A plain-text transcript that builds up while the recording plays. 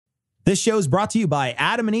This show is brought to you by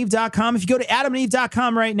adamandeve.com. If you go to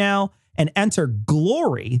adamandeve.com right now and enter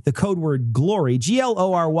GLORY, the code word GLORY,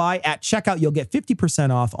 GLORY, at checkout, you'll get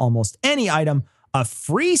 50% off almost any item, a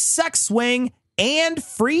free sex swing, and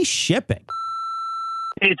free shipping.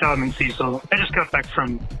 Hey, Tom and Cecil. I just got back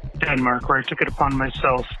from Denmark, where I took it upon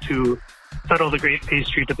myself to settle the great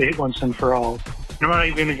pastry debate once and for all. I'm not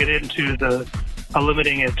even going to get into the how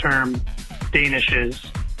limiting a term Danish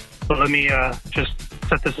is, but let me just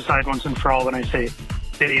set this aside once and for all when I say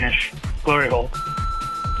Danish. Glory hole.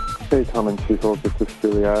 Hey, Tom and Cecil, this is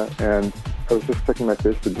Julia, and I was just checking my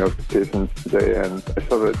Facebook notifications today, and I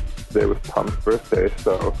saw that today was Tom's birthday,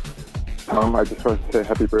 so Tom, I just wanted to say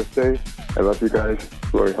happy birthday. I love you guys.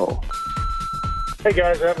 Glory hole. Hey,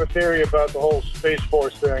 guys, I have a theory about the whole Space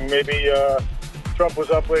Force thing. Maybe Trump was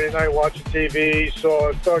up late at night watching TV, saw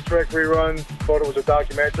a Star Trek rerun, thought it was a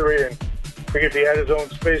documentary, and figured if he had his own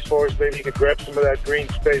Space Force, maybe he could grab some of that green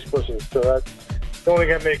space pussy. So that's the only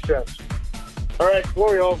thing that makes sense. All right,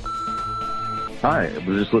 glory hole. Hi, I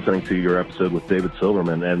was just listening to your episode with David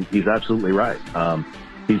Silverman, and he's absolutely right.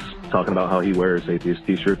 He's talking about how he wears Atheist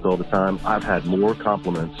t-shirts all the time. I've had more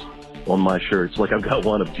compliments on my shirts. Like, I've got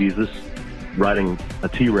one of Jesus riding a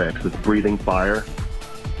T-Rex that's breathing fire,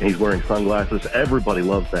 and he's wearing sunglasses. Everybody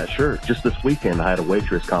loves that shirt. Just this weekend, I had a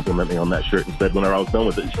waitress compliment me on that shirt and said when I was done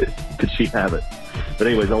with it, could she have it? But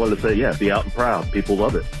anyways, I wanted to say, yeah, be out and proud. People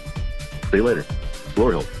love it. See you later.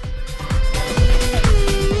 Glory hole.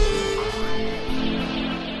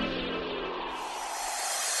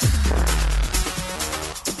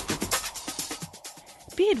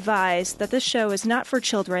 Be advised that this show is not for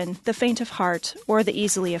children, the faint of heart, or the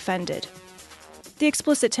easily offended. The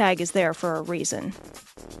explicit tag is there for a reason.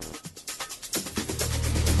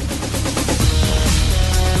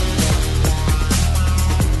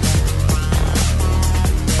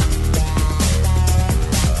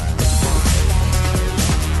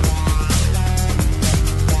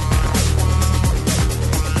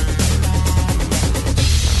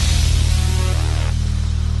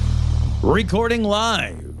 Recording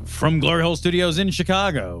live from Glory Hole Studios in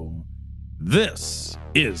Chicago, this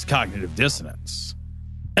is Cognitive Dissonance.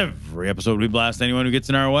 Every episode we blast anyone who gets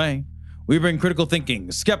in our way. We bring critical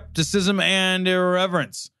thinking, skepticism, and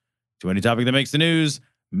irreverence to any topic that makes the news,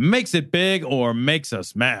 makes it big, or makes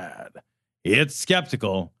us mad. It's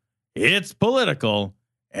skeptical, it's political,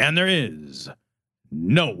 and there is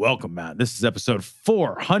no welcome mat. This is episode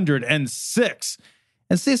 406.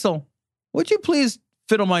 And Cecil, would you please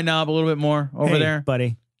fiddle my knob a little bit more over there,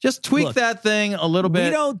 buddy? Just tweak that thing a little bit. We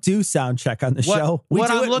don't do sound check on the show. We what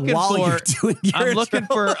do I'm it looking while for, you're doing your I'm looking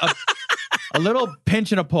show. for a little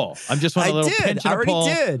pinch and a pull. I'm just want a little pinch and a pull.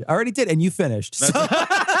 I already did, and you finished. So.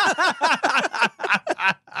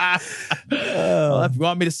 Well, if you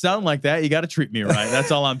want me to sound like that, you got to treat me right.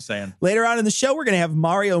 That's all I'm saying. Later on in the show, we're going to have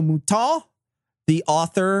Mario Mutal, the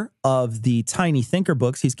author of the Tiny Thinker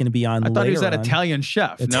books. He's going to be on. I thought he was that on. Italian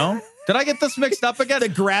chef. No, did I get this mixed up again? The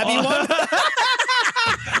grabby one.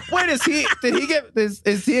 Wait, is he a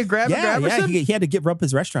grabby grabber? Yeah, he had to give up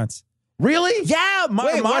his restaurants. Really? Yeah,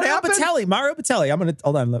 Wait, what happened? Mario Batelli. I'm gonna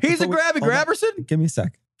hold on. He's a grabby grabberson. Give me a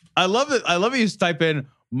sec. I love it. I love it. You just type in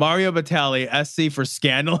Mario Batali, SC for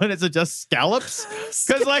scandal, and it's just scallops.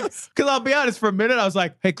 Because I'll be honest, for a minute I was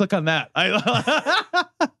like, hey, click on that.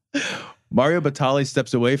 Mario Batali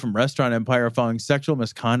steps away from restaurant empire following sexual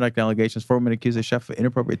misconduct allegations. 4 women accuse the chef of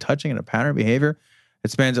inappropriate touching and a pattern of behavior that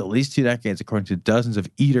spans at least 2 decades, according to dozens of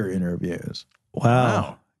eater interviews.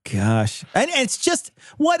 Wow. Gosh. And it's just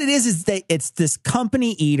what it is that it's this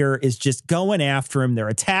company eater is just going after him. They're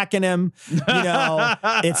attacking him. You know,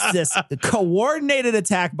 it's this coordinated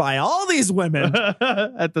attack by all these women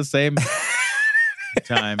at the same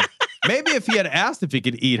time. Maybe if he had asked if he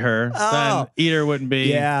could eat her, then eater wouldn't be.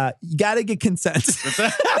 Yeah, you got to get consent.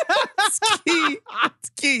 It's key. It's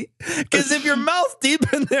key. Because if your mouth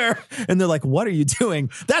deep in there and they're like, what are you doing?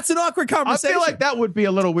 That's an awkward conversation. I feel like that would be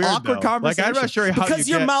a little weird. Awkward conversation. Like, I'm not sure how because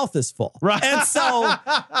your mouth is full. Right. And so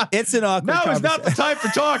it's an awkward conversation. Now is not the time for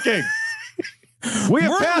talking. We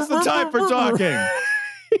have passed the time for talking.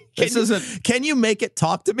 Can you make it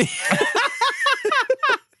talk to me?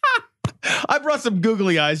 I brought some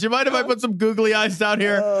googly eyes. You mind if I put some googly eyes down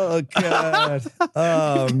here? Oh, God.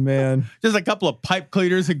 Oh, man. Just a couple of pipe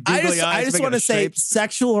cleaners and googly eyes. I just want to say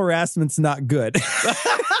sexual harassment's not good.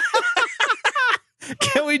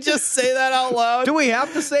 Can we just say that out loud? Do we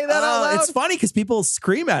have to say that out loud? It's funny because people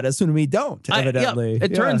scream at us when we don't, evidently.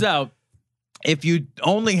 It turns out if you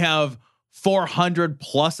only have 400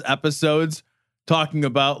 plus episodes talking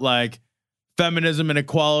about like feminism and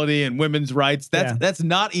equality and women's rights. That's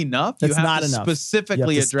not enough. That's you have not to enough.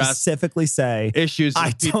 specifically You have to address specifically say issues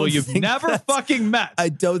with people you've never fucking met. I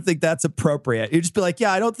don't think that's appropriate. You just be like,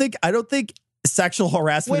 yeah, I don't think sexual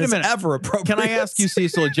harassment is ever appropriate. Can I ask you,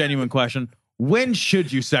 Cecil, a genuine question? When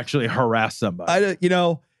should you sexually harass somebody?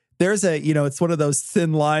 There's it's one of those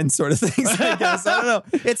thin line sort of things, I guess. I don't know.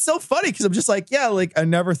 It's so funny because I'm just like, yeah, like I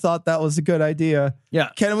never thought that was a good idea. Yeah.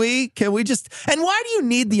 Can we just, and why do you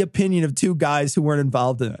need the opinion of two guys who weren't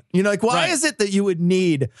involved in it? Why is it that you would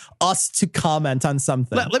need us to comment on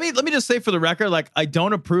something? Let me just say for the record, like, I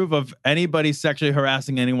don't approve of anybody sexually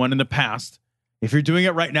harassing anyone in the past. If you're doing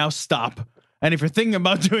it right now, stop. And if you're thinking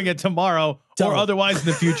about doing it tomorrow or otherwise in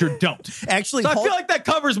the future, don't. Actually, so I feel like that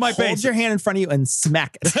covers my base. Hold your hand in front of you and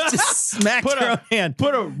smack it. Just smack your own hand.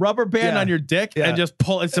 Put a rubber band on your dick and just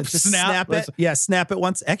pull it. Snap it. Yeah, snap it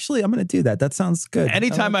once. Actually, I'm going to do that. That sounds good.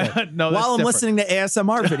 Anytime while I'm listening to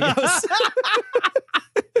ASMR videos.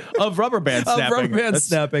 Of rubber band snapping. Of rubber band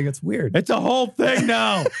snapping. It's weird. It's a whole thing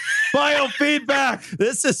now. Biofeedback.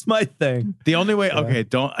 This is my thing. The only way,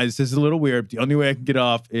 this is a little weird. The only way I can get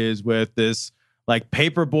off is with this like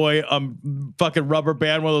Paperboy fucking rubber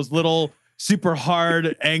band, one of those little super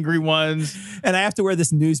hard angry ones. And I have to wear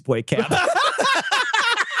this newsboy cap.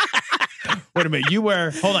 Wait a minute. You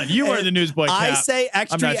wear the newsboy cap. I say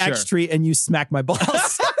extra, and you smack my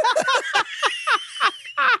balls.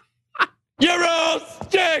 You're all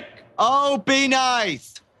sick! Oh, be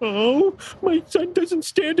nice! Oh, my son doesn't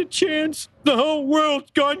stand a chance. The whole world's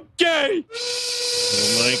gone gay.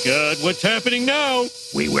 Oh my God, what's happening now?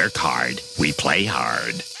 We work hard. We play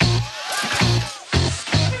hard.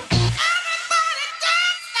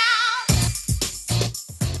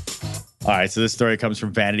 All right, so this story comes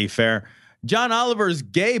from Vanity Fair. John Oliver's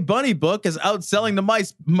gay bunny book is outselling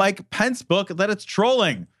the Mike Pence book that it's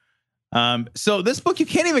trolling. So this book, you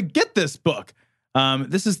can't even get this book.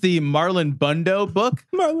 This is the Marlon Bundo book.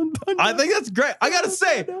 Marlon Bundo. I think that's great. I gotta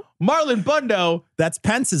say, Marlon Bundo. That's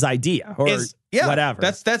Pence's idea, or whatever.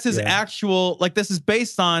 That's his actual. Like, this is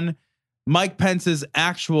based on Mike Pence's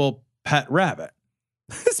actual pet rabbit.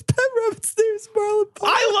 His pet rabbit's name is Marlon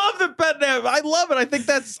Bundo. I love the pet name. I love it. I think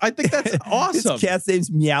that's awesome. His cat's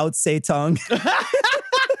name's Meow Tse-Tung.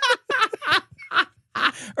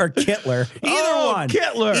 Or Kittler.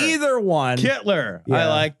 Either one. Kittler. Yeah. I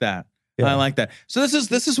like that. Yeah. I like that. So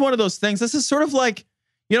this is one of those things. This is sort of like,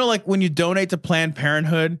 like when you donate to Planned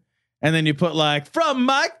Parenthood and then you put like from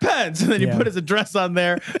Mike Pence and then you put his address on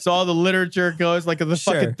there. So all the literature goes like the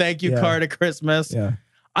fucking thank you card at Christmas. Yeah.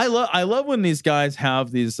 I love when these guys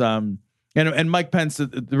have these and Mike Pence,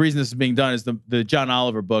 the reason this is being done is the John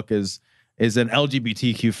Oliver book is an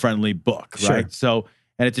LGBTQ friendly book, right? Sure. So,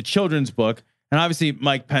 and it's a children's book. And obviously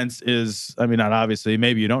Mike Pence is, I mean, not obviously,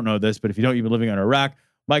 maybe you don't know this, but if you don't, you've been living under a rock,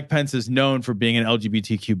 Mike Pence is known for being an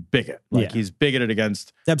LGBTQ bigot. Like he's bigoted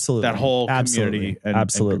against that whole community and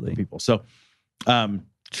group of people. So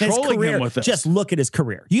trolling him with this. Just look at his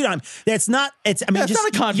career. It's not a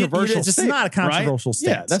controversial it's not a controversial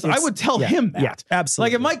stance. I would tell him that. Yeah,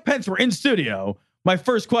 absolutely. Like if Mike Pence were in studio, my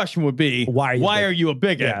first question would be, why are you a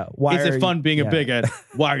bigot? Yeah, is it fun being a bigot?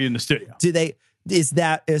 Why are you in the studio? Is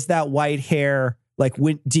that white hair? Like,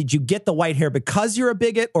 did you get the white hair because you're a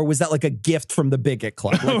bigot, or was that like a gift from the bigot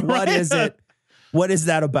club? Like, what is it? What is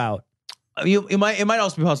that about? It might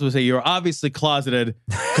also be possible to say you're obviously closeted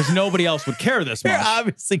because nobody else would care this much. You're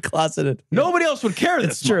obviously closeted. Nobody else would care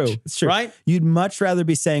this much. It's true. Right? You'd much rather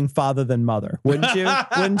be saying father than mother, wouldn't you?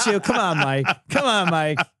 Wouldn't you? Come on,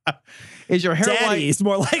 Mike. Is your hair Daddy white? Is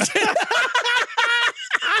more like it.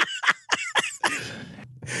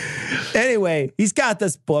 Anyway, he's got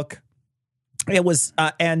this book. It was,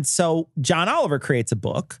 and so John Oliver creates a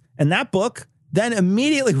book, and that book then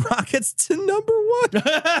immediately rockets to number one.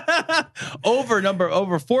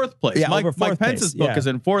 over fourth place. Yeah, Mike Pence's book is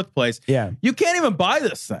in fourth place. Yeah. You can't even buy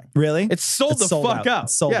this thing. Really? It's sold the fuck out.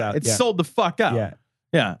 It's sold out. It's sold the fuck out. Yeah.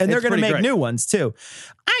 Yeah. And they're going to make new ones too.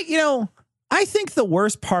 I think the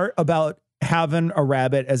worst part about having a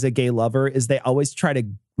rabbit as a gay lover is they always try to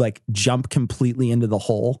like jump completely into the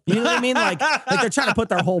hole. You know what I mean? Like they're trying to put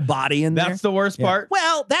their whole body in there. That's the worst part.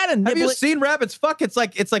 Well, that and have you seen rabbits fuck? It's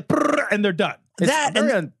like and they're done.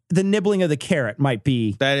 And the nibbling of the carrot might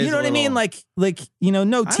be. That is, you know what I mean? Like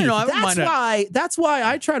no teeth. That's why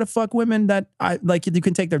I try to fuck women that I like. You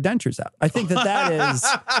can take their dentures out. I think that is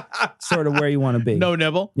sort of where you want to be. No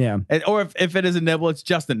nibble. Yeah. Or if it is a nibble, it's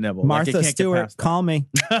just a nibble. Martha Stewart, call me.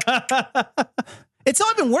 It's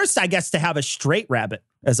even worse, I guess, to have a straight rabbit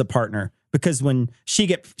as a partner, because when she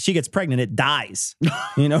gets pregnant, it dies.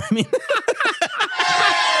 You know what I mean?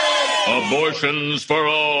 Abortions for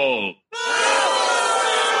all.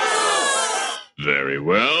 Very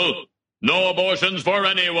well. No abortions for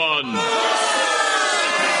anyone.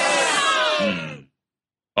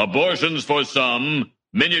 Abortions for some,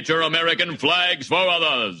 miniature American flags for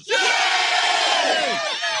others.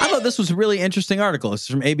 I thought this was a really interesting article. This is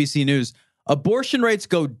from ABC News. Abortion rates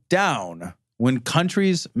go down when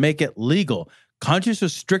countries make it legal. Countries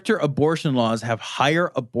with stricter abortion laws have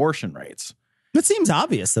higher abortion rates. That seems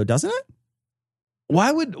obvious, though, doesn't it?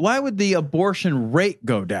 Why would the abortion rate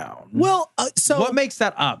go down? Well, so what makes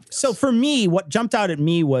that obvious? So for me, what jumped out at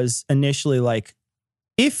me was initially like,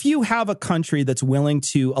 if you have a country that's willing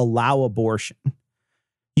to allow abortion,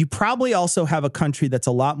 you probably also have a country that's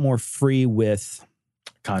a lot more free with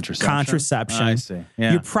contraception. I see.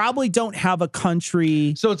 Yeah. You probably don't have a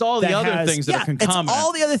country. So it's all the other things that are concomitant. It's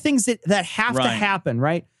all the other things that have to happen,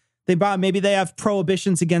 right? Maybe they have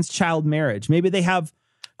prohibitions against child marriage. Maybe they have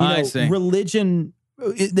religion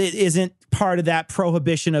that isn't part of that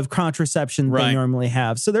prohibition of contraception they normally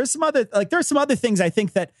have. So there's some other things I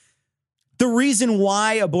think that the reason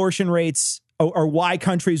why abortion rates or why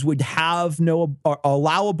countries would have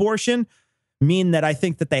allow abortion mean that I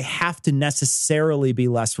think that they have to necessarily be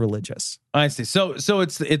less religious. I see. So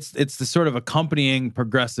it's the sort of accompanying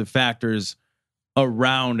progressive factors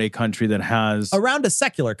around a country that has around a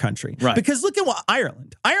secular country, right? Because look at what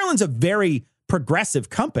Ireland's a very progressive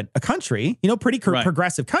country, pretty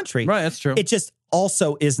progressive country, right? That's true. It just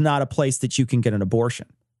also is not a place that you can get an abortion.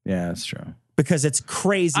 Yeah, that's true. Because it's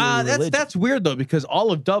crazy. That's weird though, because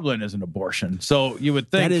all of Dublin is an abortion. So you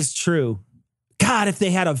would think that is true. God, if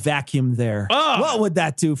they had a vacuum there, what would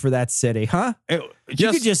that do for that city, huh?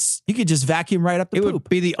 You could just vacuum right up the poop. It would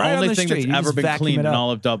be the only thing that's ever been cleaned in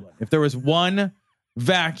all of Dublin. If there was one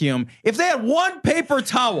vacuum, if they had one paper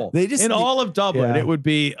towel in all of Dublin, it would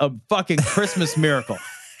be a fucking Christmas miracle.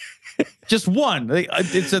 Just one.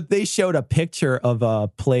 They showed a picture of a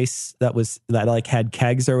place that had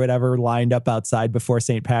kegs or whatever lined up outside before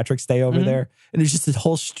St. Patrick's Day over there, and it was just the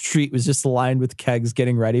whole street was just lined with kegs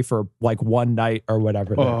getting ready for like one night or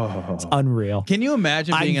whatever. It's unreal. Can you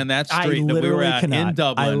imagine being on that street that we were at in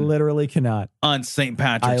Dublin? I literally cannot. On St.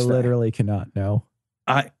 Patrick's Day. I literally cannot. No.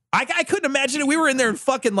 I couldn't imagine it. We were in there in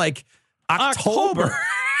fucking like October.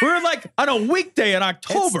 We were like on a weekday in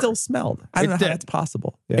October. It still smelled. I don't know how that's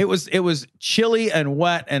possible. Yeah. It was chilly and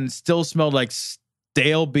wet and still smelled like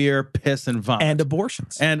stale beer, piss, and vomit. And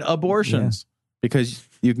abortions. Yeah. Because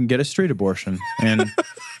you can get a street abortion in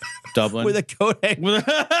Dublin. With a coat hanger.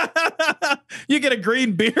 You get a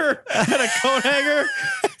green beer and a coat hanger.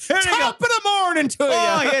 Top of the morning to you.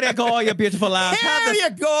 Oh, here you go, you beautiful lass. Here you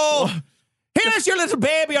go. Here's your little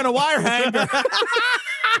baby on a wire hanger.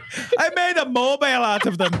 I made a mobile out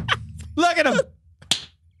of them. Look at them.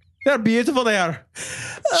 They're beautiful. They are.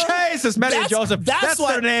 Jesus, Mary and Joseph. That's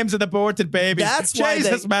their names of the aborted babies. That's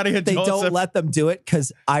Jesus, why Mary and they Joseph. don't let them do it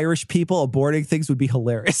because Irish people aborting things would be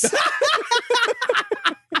hilarious.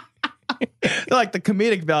 Like the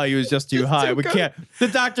comedic value is just too high. We can't. The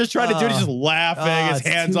doctor's trying to do it. He's just laughing. His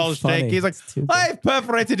hands all shaky. He's like, I've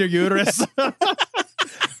perforated your uterus.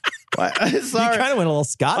 Sorry. You kind of went a little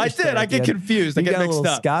Scottish. I did. I get confused. I get mixed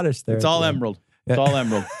up. Scottish there. It's all emerald. It's all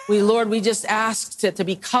emerald. We just ask to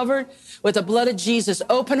be covered with the blood of Jesus.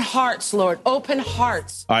 Open hearts, Lord. Open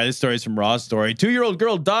hearts. All right, this story is from Raw's Story. 2-year-old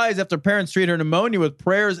girl dies after parents treat her pneumonia with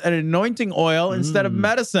prayers and anointing oil instead of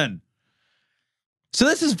medicine. So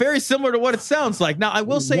this is very similar to what it sounds like. Now, I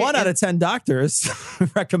will say 1 out of 10 doctors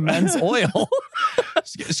recommends oil.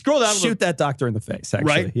 Scroll down. Shoot that doctor in the face, actually.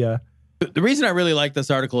 Right? Yeah. The reason I really like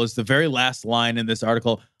this article is the very last line in this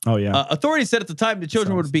article. Oh, yeah. Authorities said at the time the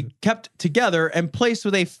children would be kept together and placed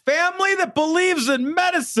with a family that believes in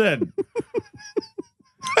medicine.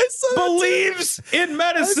 Believes in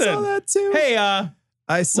medicine. I saw that too. Hey,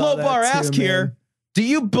 I saw low that bar too, ask man. here. Do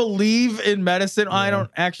you believe in medicine? Yeah. I don't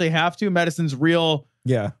actually have to. Medicine's real.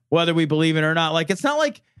 Yeah. Whether we believe it or not. Like, it's not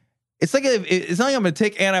like I'm going to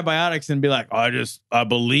take antibiotics and be like, I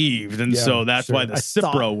believed. And so that's why the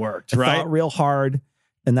Cipro worked, right? I thought real hard.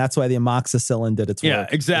 And that's why the amoxicillin did its work. Yeah,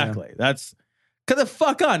 exactly. Yeah. That's because the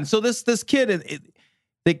fuck on. So this kid,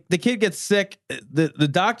 the kid gets sick. The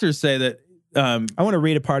doctors say that. I want to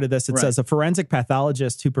read a part of this. It says a forensic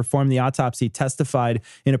pathologist who performed the autopsy testified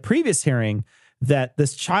in a previous hearing that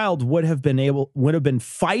this child would have been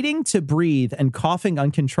fighting to breathe and coughing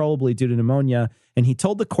uncontrollably due to pneumonia. And he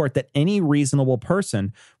told the court that any reasonable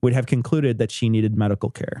person would have concluded that she needed medical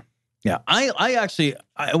care. Yeah, I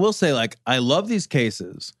will say, like, I love these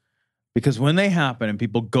cases because when they happen and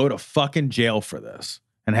people go to fucking jail for this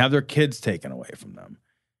and have their kids taken away from them,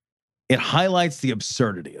 it highlights the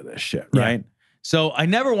absurdity of this shit, right? Yeah. So I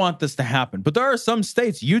never want this to happen. But there are some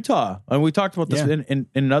states, Utah, and we talked about this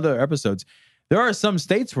in other episodes, There are some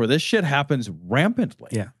states where this shit happens rampantly.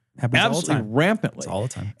 Yeah. Happens absolutely all the time. rampantly. It's all the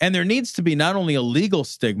time. And there needs to be not only a legal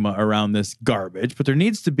stigma around this garbage, but there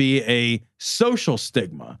needs to be a social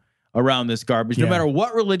stigma around this garbage, no matter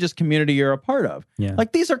what religious community you're a part of. Yeah.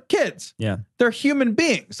 Like, these are kids. Yeah. They're human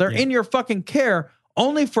beings. They're in your fucking care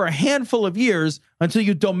only for a handful of years until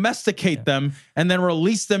you domesticate them and then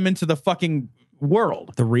release them into the fucking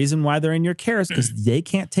world. The reason why they're in your care is because they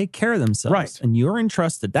can't take care of themselves. Right. And you're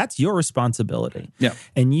entrusted. That's your responsibility. Yeah.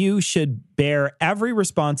 And you should bear every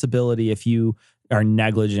responsibility if you are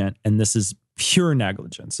negligent. And this is pure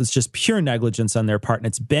negligence. It's just pure negligence on their part. And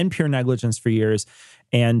it's been pure negligence for years.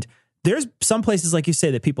 And there's some places, like you say,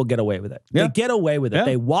 that people get away with it. Yeah. They get away with it. Yeah.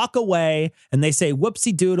 They walk away and they say,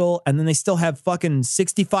 whoopsie doodle. And then they still have fucking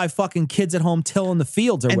 65 fucking kids at home tilling the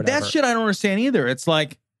fields or And whatever. that shit I don't understand either. It's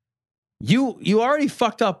like, you already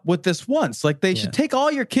fucked up with this once. Like, they should take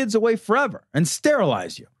all your kids away forever and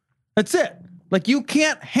sterilize you. That's it. Like, you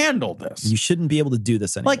can't handle this. You shouldn't be able to do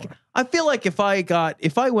this anymore. Like, I feel like if I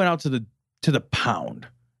went out to the pound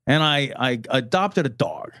and I adopted a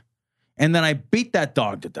dog and then I beat that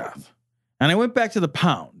dog to death and I went back to the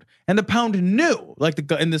pound and the pound knew,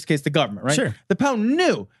 like in this case, the government, right? Sure. The pound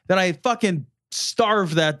knew that I fucking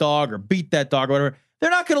starved that dog or beat that dog or whatever.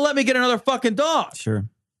 They're not going to let me get another fucking dog. Sure.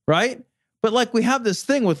 Right? But like, we have this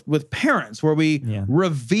thing with parents where we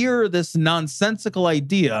revere this nonsensical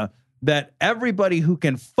idea that everybody who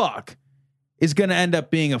can fuck is going to end up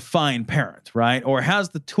being a fine parent, right? Or has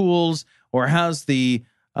the tools or has the,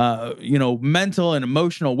 mental and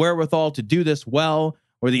emotional wherewithal to do this well,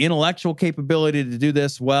 or the intellectual capability to do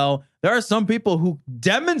this well. There are some people who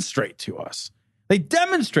demonstrate to us. They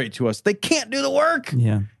demonstrate to us they can't do the work.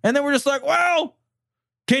 Yeah. And then we're just like, well,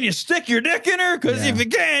 can you stick your dick in her? Because if you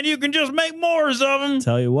can, you can just make more of them.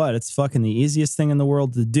 Tell you what, it's fucking the easiest thing in the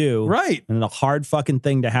world to do. Right. And a hard fucking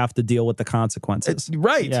thing to have to deal with the consequences.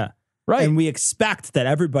 Right. Yeah. Right. And we expect that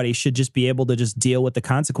everybody should just be able to just deal with the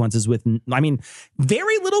consequences with,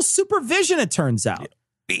 very little supervision, it turns out.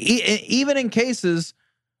 Even in cases,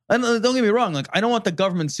 and don't get me wrong, like, I don't want the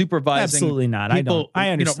government supervising. Absolutely not. People, I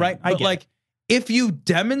understand. Right? But like, if you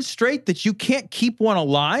demonstrate that you can't keep one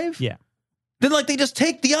alive, then like, they just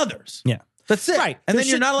take the others. Yeah. That's it. Right. And then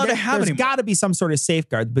you're not allowed to have There's anymore. got to be some sort of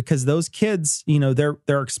safeguard, because those kids, they're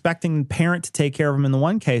expecting parent to take care of them in the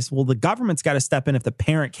one case. Well, the government's got to step in if the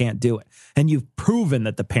parent can't do it. And you've proven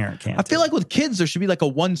that the parent can't. I feel like with kids, there should be like a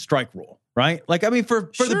 1 strike rule, right? Like, for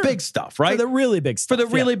the big stuff, right? For the really big stuff. For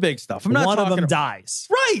the really big stuff. I'm not one talking of them dies.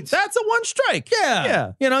 Right. That's a 1 strike.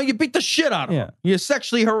 Yeah. You beat the shit out of them. You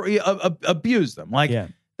sexually abuse them. Like,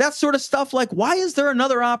 that sort of stuff. Like, why is there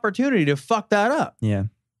another opportunity to fuck that up? Yeah.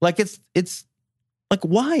 Like, it's like,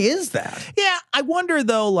 why is that? Yeah. I wonder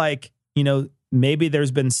though, like, maybe there's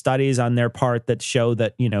been studies on their part that show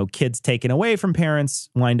that, kids taken away from parents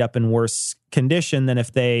wind up in worse condition than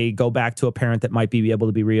if they go back to a parent that might be able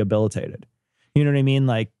to be rehabilitated. You know what I mean?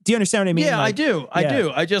 Like, do you understand what I mean? Yeah, like, I do. I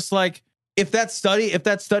do. I just, like, if that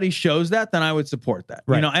study shows that, then I would support that.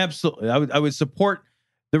 Right. Absolutely. I would support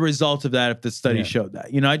the result of that if the study showed that.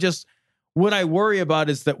 What I worry about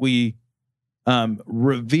is that we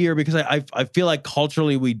revere, because I feel like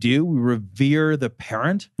culturally we revere the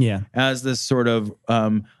parent as this sort of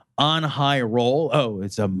on high role. Oh,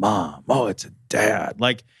 it's a mom. Oh, it's a dad.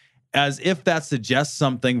 Like, as if that suggests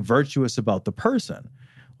something virtuous about the person.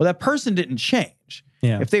 Well, that person didn't change.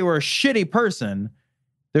 Yeah. If they were a shitty person,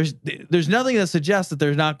 there's nothing that suggests that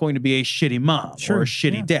there's not going to be a shitty mom or a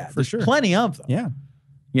shitty dad. There's plenty of them. Yeah.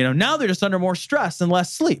 Now they're just under more stress and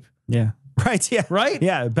less sleep. Yeah. Right. Yeah. Right.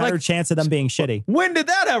 Yeah. Better chance of them being shitty. When did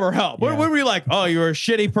that ever help? When were we like, oh, you're a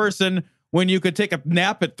shitty person when you could take a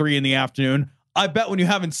nap at 3 PM? I bet when you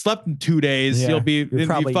haven't slept in 2 days, you'll be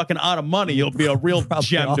fucking out of money. You'll be a real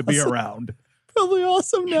gem to be around. Probably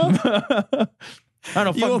awesome now. I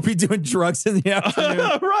don't know. You won't be doing drugs in the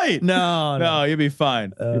afternoon. Right. No, you'll be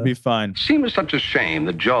fine. You'll be fine. Seems such a shame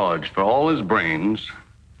that George, for all his brains,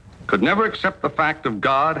 could never accept the fact of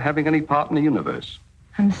God having any part in the universe.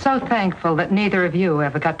 I'm so thankful that neither of you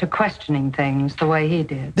ever got to questioning things the way he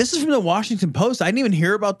did. This is from the Washington Post. I didn't even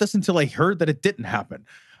hear about this until I heard that it didn't happen.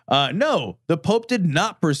 No, the Pope did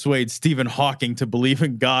not persuade Stephen Hawking to believe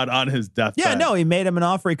in God on his deathbed. Yeah, no, he made him an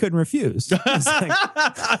offer he couldn't refuse. Like,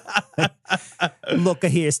 look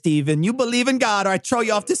here, Stephen, you believe in God or I throw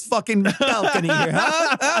you off this fucking balcony here,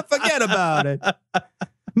 huh? Forget about it.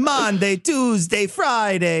 Monday, Tuesday,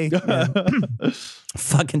 Friday. Yeah.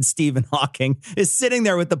 Fucking Stephen Hawking is sitting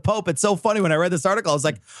there with the Pope. It's so funny. When I read this article, I was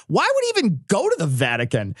like, why would he even go to the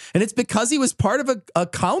Vatican? And it's because he was part of a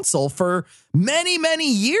council for many, many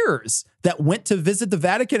years that went to visit the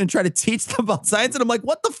Vatican and try to teach them about science. And I'm like,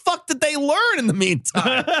 what the fuck did they learn in the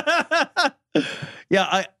meantime?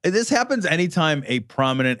 Yeah, this happens anytime a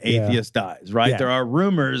prominent atheist dies, right? Yeah. There are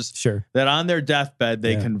rumors that on their deathbed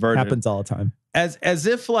they converted. Happens all the time. As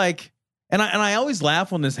if like, and I always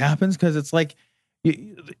laugh when this happens because it's like,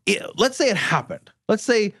 let's say it happened. Let's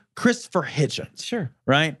say Christopher Hitchens,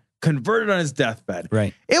 right? Converted on his deathbed.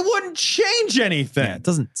 Right. It wouldn't change anything. Yeah, it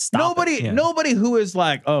doesn't stop Nobody who is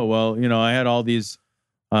like, oh, well, I had all these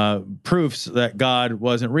proofs that God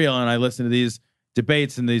wasn't real. And I listened to these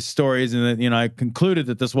debates and these stories. And then, I concluded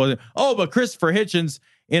that this wasn't. Oh, but Christopher Hitchens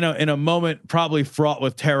in a moment probably fraught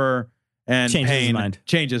with terror and pain.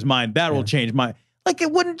 Change his mind. That will change my. Like,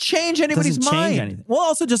 it wouldn't change anybody's mind. Anything. Well,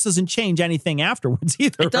 also just doesn't change anything afterwards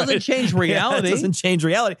either. It doesn't change reality. It doesn't change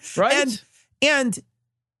reality. Right. And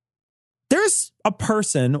there's a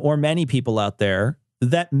person or many people out there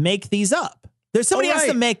that make these up. There's somebody has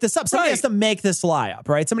to make this up. Somebody has to make this lie up,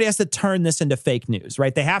 right? Somebody has to turn this into fake news,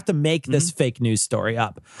 right? They have to make this fake news story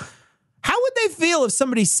up. How would they feel if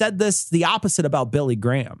somebody said this the opposite about Billy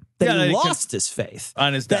Graham? That he lost his faith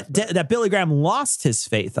on his deathbed. That Billy Graham lost his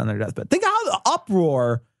faith on their deathbed. Think how the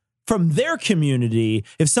uproar from their community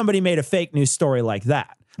if somebody made a fake news story like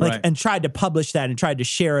that. And tried to publish that and tried to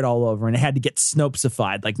share it all over and it had to get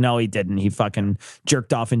Snopesified. Like, no, he didn't. He fucking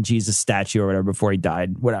jerked off in Jesus statue or whatever before he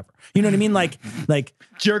died. Whatever. You know what I mean? Like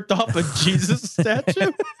jerked off a Jesus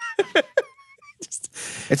statue?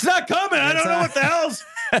 It's not coming. I don't know what the hell's.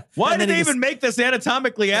 Why did they even make this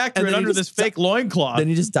anatomically accurate under this fake loincloth? Then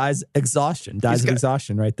he just dies of exhaustion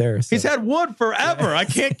right there. So. He's had wood forever. I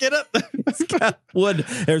can't get up. He's got wood.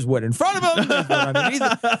 There's wood in front of him. There's wood underneath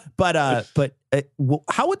him. But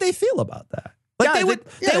how would they feel about that? Like they would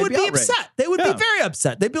be upset. They would be very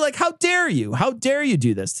upset. They'd be like, how dare you? How dare you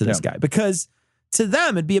do this to this guy? Because to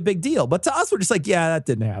them, it'd be a big deal. But to us, we're just like, yeah, that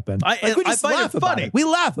didn't happen. We just laugh about it. We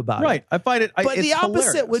laugh about it. Right. I find it. But the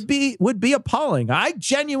opposite would be appalling. I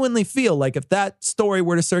genuinely feel like if that story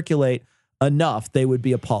were to circulate enough, they would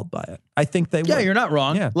be appalled by it. I think they would. Yeah, you're not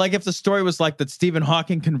wrong. Yeah. Like if the story was like that Stephen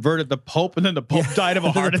Hawking converted the Pope and then the Pope died of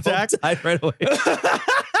a heart attack. Died right away.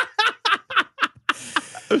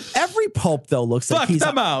 Every pope though looks like he's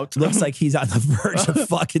on the verge of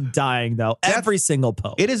fucking dying though. Every single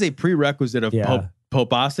pope. It is a prerequisite of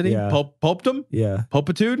poposity, popedom,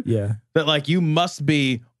 popitude. That like you must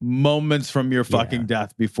be moments from your fucking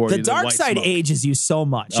death before the dark side ages you so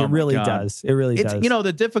much. It really does. It really does.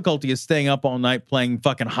 The difficulty is staying up all night playing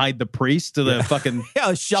fucking hide the priest to the fucking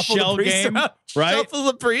shuffle shell the priest game, around. right? Shuffle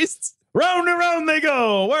the priests. Round and round they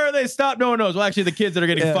go. Where are they stopped? No one knows. Well, actually, the kids that are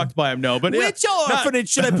getting fucked by him know. But which orphanage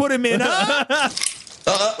should I put him in?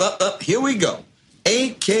 Huh? Here we go.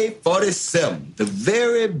 AK-47, the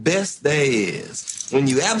very best there is. When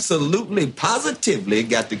you absolutely, positively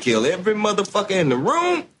got to kill every motherfucker in the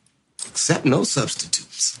room, except no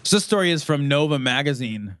substitutes. So this story is from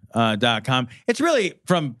NovaMagazine.com. It's really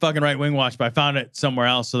from fucking Right Wing Watch, but I found it somewhere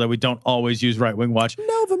else so that we don't always use Right Wing Watch.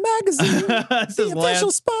 Nova Magazine, the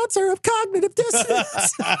official sponsor of Cognitive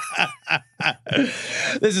Dissonance.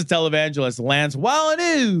 This is Televangelist. Lance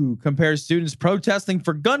Wallnau compares students protesting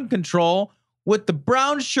for gun control with the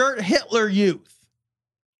Brownshirt Hitler Youth.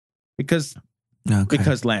 Because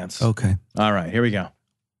Lance. Okay. All right, here we go.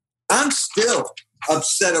 I'm still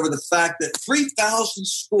upset over the fact that 3,000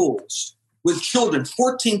 schools with children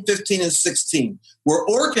 14, 15, and 16 were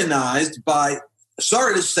organized by,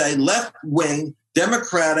 sorry to say, left-wing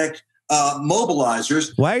Democratic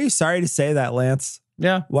mobilizers. Why are you sorry to say that, Lance?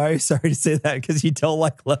 Yeah. Why are you sorry to say that? Because you don't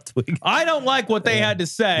like left-wing. I don't like what they had to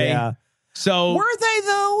say. Yeah. So were they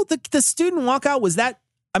though? The student walkout, was that?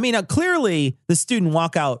 I mean, clearly the student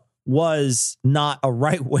walkout was not a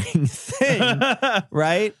right-wing thing,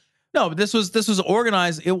 right? No, but this was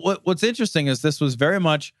organized. What's interesting is this was very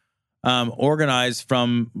much organized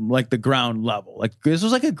from like the ground level. Like this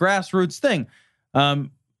was like a grassroots thing.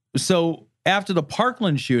 So after the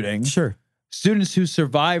Parkland shooting, students who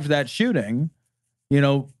survived that shooting,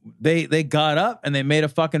 they got up and they made a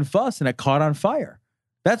fucking fuss and it caught on fire.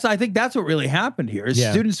 I think that's what really happened here. Is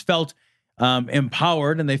students felt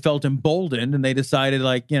empowered and they felt emboldened and they decided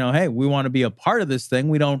like, hey, we want to be a part of this thing.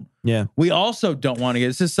 We also don't want to get,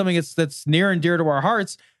 this is something that's near and dear to our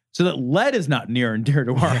hearts, so that lead is not near and dear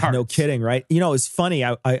to our hearts. No kidding, right? It's funny.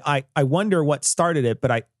 I wonder what started it,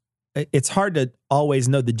 but it's hard to always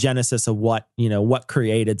know the genesis of what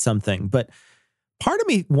created something. But part of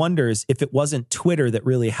me wonders if it wasn't Twitter that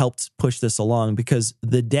really helped push this along, because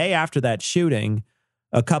the day after that shooting,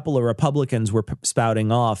 a couple of Republicans were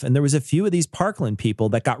spouting off, and there was a few of these Parkland people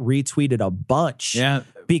that got retweeted a bunch. Yeah,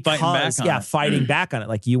 because fighting back on it.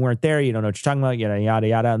 Like, you weren't there, you don't know what you're talking about, yada, yada,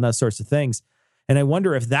 yada, and those sorts of things. And I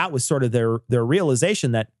wonder if that was sort of their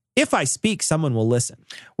realization that if I speak, someone will listen.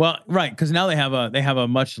 Well, right, because now they have a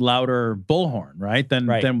much louder bullhorn, right,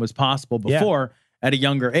 than was possible before at a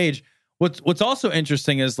younger age. What's also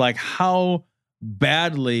interesting is like how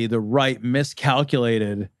badly the right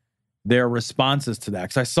miscalculated their responses to that.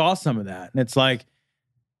 Because I saw some of that, and it's like,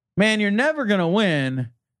 man, you're never gonna win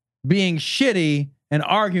being shitty and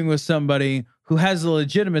arguing with somebody who has the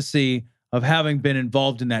legitimacy of having been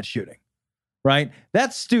involved in that shooting, right?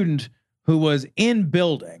 That student who was in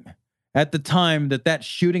building at the time that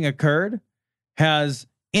shooting occurred has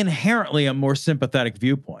inherently a more sympathetic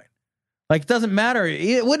viewpoint. Like, it doesn't matter.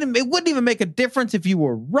 It wouldn't even make a difference if you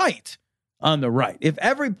were right on the right. If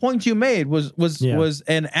every point you made was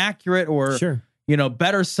an accurate or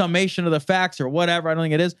better summation of the facts or whatever, I don't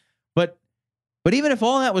think it is. But even if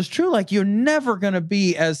all that was true, like, you're never going to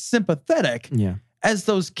be as sympathetic as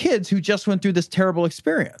those kids who just went through this terrible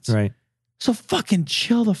experience. Right. So fucking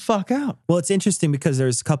chill the fuck out. Well, it's interesting because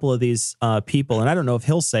there's a couple of these people, and I don't know if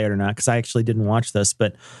he'll say it or not because I actually didn't watch this,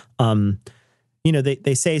 but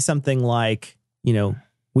they say something like,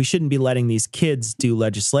 we shouldn't be letting these kids do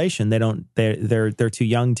legislation. They're too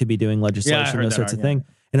young to be doing legislation, those sorts of things.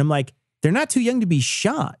 And I'm like, they're not too young to be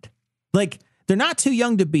shot. Like, they're not too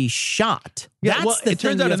young to be shot. Yeah, well, it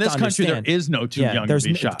turns out in this country there is no too young to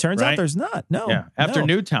be shot. Turns out there's not. No. Yeah. After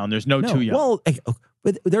Newtown, there's no too young. Well,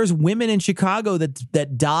 there's women in Chicago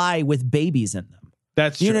that die with babies in them.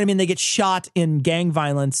 That's true. You know what I mean? They get shot in gang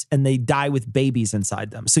violence and they die with babies inside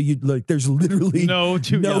them. So there's literally no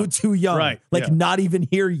too young. Right. Not even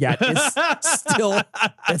here yet.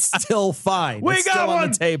 It's still fine. We it's got still one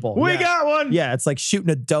on the table. We got one. Yeah, it's like shooting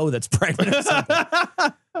a doe that's pregnant or something.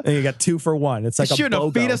 And you got 2 for 1. It's like shooting a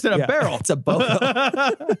fetus in a barrel. It's a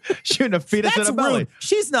BOGO. Shooting a fetus in a belly. Rude.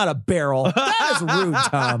 She's not a barrel. That is rude,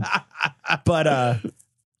 Tom. But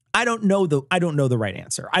I don't know the right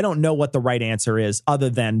answer. I don't know what the right answer is other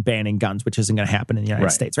than banning guns, which isn't going to happen in the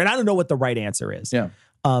United States, right? I don't know what the right answer is. Yeah.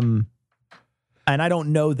 And I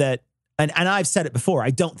don't know that, and I've said it before,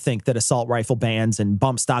 I don't think that assault rifle bans and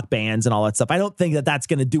bump stock bans and all that stuff, I don't think that that's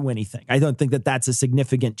going to do anything. I don't think that that's a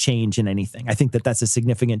significant change in anything. I think that that's a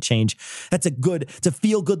significant change. It's a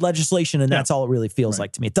feel-good legislation, and that's all it really feels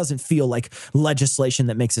like to me. It doesn't feel like legislation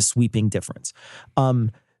that makes a sweeping difference.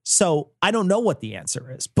 So I don't know what the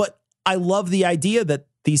answer is, but I love the idea that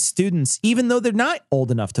these students, even though they're not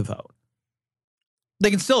old enough to vote, they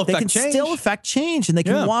can still affect change, and they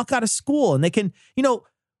can walk out of school, and they can,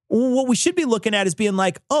 what we should be looking at is being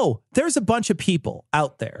like, oh, there's a bunch of people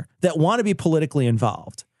out there that want to be politically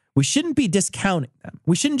involved. We shouldn't be discounting them.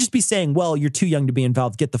 We shouldn't just be saying, well, you're too young to be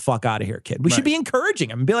involved. Get the fuck out of here, kid. We should be encouraging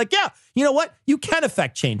them and be like, yeah, you know what? You can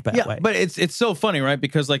affect change that way. But it's so funny, right?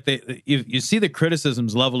 Because like you see the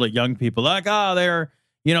criticisms leveled at young people, like, they're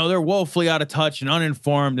woefully out of touch and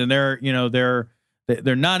uninformed, and they're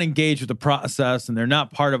not engaged with the process, and they're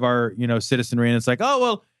not part of our, citizenry. And it's like, oh,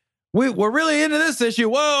 well, we're really into this issue.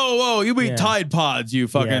 Whoa, you eat Tide Pods, you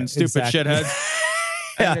fucking stupid shitheads.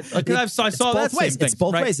 Yeah, I saw that same thing. It's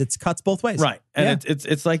both ways. It cuts both ways. Right. And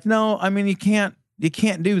it's like, no, I mean, you can't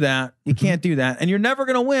do that. You can't do that. And you're never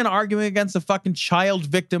going to win arguing against a fucking child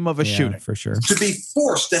victim of a shooting. For sure. To be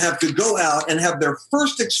forced to have to go out and have their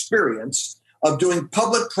first experience of doing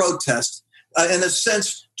public protest, in a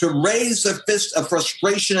sense, to raise a fist of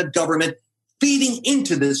frustration at government, feeding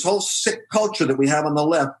into this whole sick culture that we have on the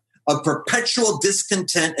left of perpetual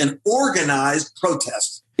discontent and organized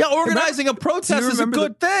protest. Yeah, organizing a protest is a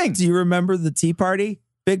good thing. Do you remember the Tea Party,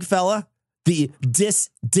 big fella? The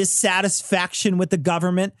dissatisfaction with the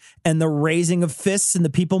government and the raising of fists and the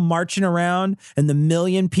people marching around and the 1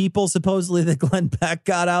 million people supposedly that Glenn Beck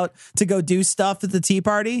got out to go do stuff at the Tea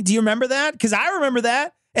Party. Do you remember that? Because I remember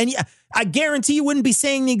that. And yeah, I guarantee you wouldn't be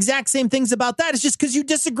saying the exact same things about that. It's just because you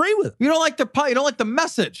disagree with it. You don't like the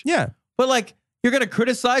message. Yeah. But like, you're going to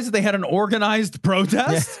criticize that they had an organized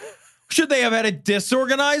protest? Yeah. Should they have had a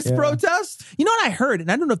disorganized protest? You know what I heard,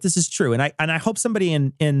 and I don't know if this is true, and I hope somebody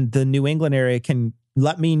in the New England area can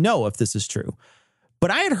let me know if this is true.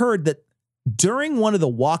 But I had heard that during one of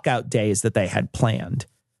the walkout days that they had planned,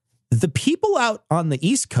 the people out on the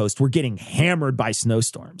East Coast were getting hammered by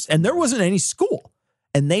snowstorms, and there wasn't any school.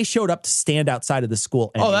 and they showed up to stand outside of the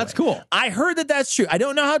school anyway. Oh, that's cool. I heard that that's true. I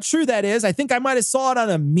don't know how true that is. I think I might have saw it on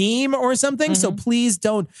a meme or something. So please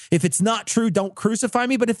don't, if it's not true, don't crucify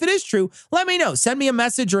me. But if it is true, let me know. Send me a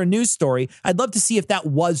message or a news story. I'd love to see if that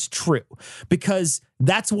was true, because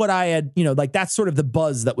that's what I had, like that's sort of the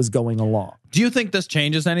buzz that was going along. Do you think this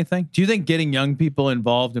changes anything? Do you think getting young people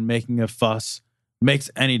involved in making a fuss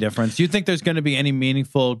makes any difference? Do you think there's going to be any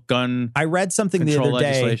meaningful gun I read something the control other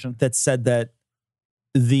day legislation? that said that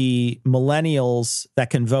the millennials that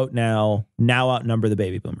can vote now outnumber the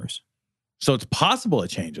baby boomers. So it's possible it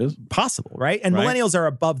changes. Possible, right? And millennials are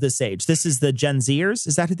above this age. This is the Gen Zers.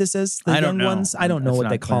 Is that who this is? The I don't young know. ones? I don't know what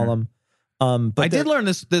they call them. But I did learn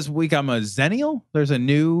this week I'm a Zennial. There's a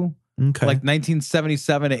new, like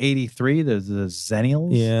 1977 to 83. There's the Zennials.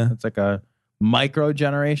 Yeah. It's like a micro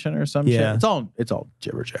generation or some shit. It's all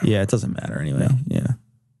gibber jabber. Yeah, it doesn't matter anyway. Yeah.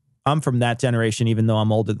 I'm from that generation, even though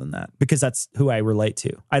I'm older than that, because that's who I relate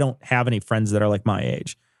to. I don't have any friends that are like my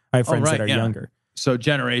age. I have friends that are younger. So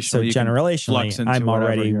generationally, I'm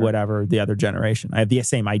already whatever the other generation. I have the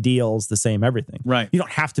same ideals, the same everything. Right. You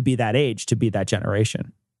don't have to be that age to be that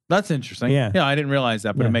generation. That's interesting. Yeah. I didn't realize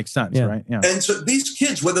that, but it makes sense, right? Yeah. And so these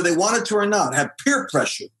kids, whether they wanted to or not, have peer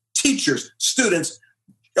pressure, teachers, students,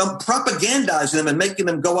 propagandizing them and making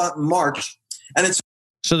them go out and march. And it's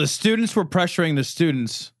so the students were pressuring the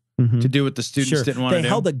students to do what the students didn't want to do. They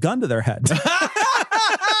held a gun to their head.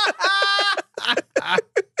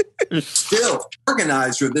 Still,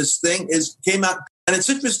 organizer of this thing came out, and it's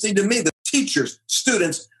interesting to me that teachers,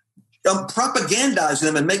 students, propagandizing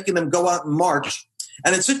them and making them go out and march.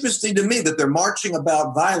 And it's interesting to me that they're marching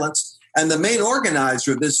about violence, and the main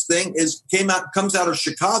organizer of this thing comes out of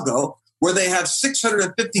Chicago, where they have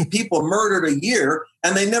 650 people murdered a year,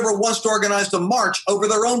 and they never once organized a march over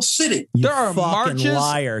their own city. There are fucking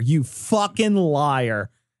liar. You fucking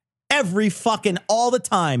liar. All the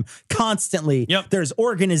time, constantly. There's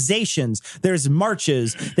organizations, there's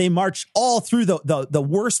marches. They march all through the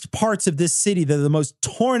worst parts of this city that are the most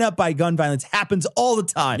torn up by gun violence. Happens all the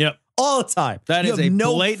time. All the time. That you is have a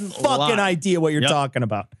no blatant fucking lie. idea what you're talking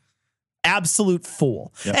about. Absolute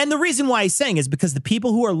fool. And the reason why he's saying is because the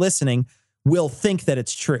people who are listening will think that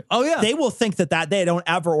it's true. Oh, yeah. They will think that they don't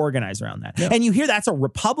ever organize around that. And you hear that's a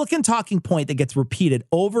Republican talking point that gets repeated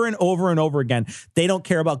over and over and over again. They don't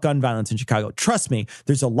care about gun violence in Chicago. Trust me,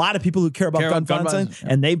 there's a lot of people who care about gun violence,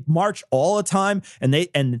 and they march all the time, and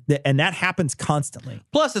that happens constantly.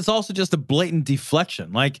 Plus, it's also just a blatant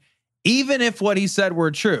deflection. Like, even if what he said were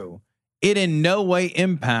true, it in no way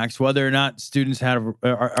impacts whether or not students are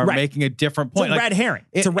making a different point. It's a red herring.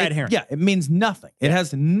 It's a red herring. Yeah, it means nothing. It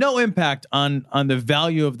has no impact on the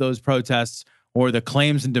value of those protests or the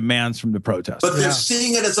claims and demands from the protesters. But they're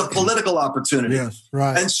seeing it as a political opportunity. Yes,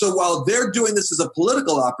 right. And so while they're doing this as a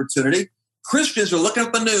political opportunity, Christians are looking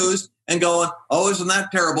at the news and going, oh, isn't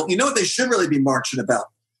that terrible? You know what they should really be marching about?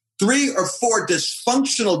 3 or 4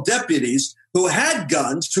 dysfunctional deputies who had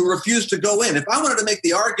guns who refused to go in. If I wanted to make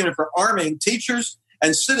the argument for arming teachers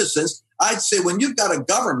and citizens, I'd say when you've got a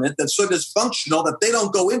government that's so dysfunctional that they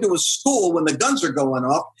don't go into a school when the guns are going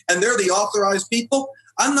off and they're the authorized people,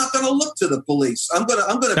 I'm not going to look to the police. I'm going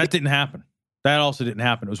to. That didn't happen. That also didn't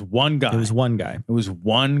happen. It was one guy. It was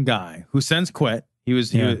one guy who since quit.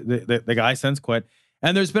 The guy since quit.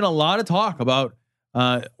 And there's been a lot of talk about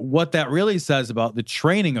what that really says about the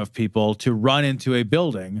training of people to run into a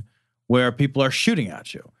building where people are shooting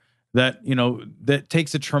at you. That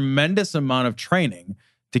takes a tremendous amount of training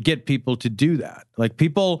to get people to do that. Like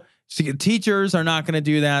teachers are not going to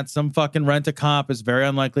do that. Some fucking rent-a-cop is very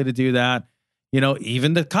unlikely to do that.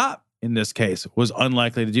 Even the cop in this case was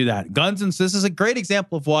unlikely to do that. This is a great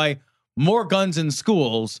example of why more guns in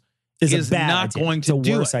schools is not going to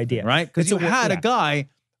do it, idea, right? Because you had a guy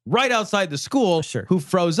right outside the school who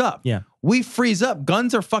froze up. Yeah. We freeze up.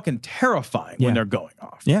 Guns are fucking terrifying when they're going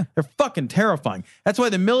off. Yeah. They're fucking terrifying. That's why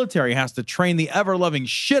the military has to train the ever-loving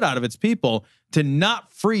shit out of its people to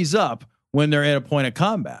not freeze up when they're at a point of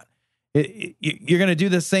combat. You're going to do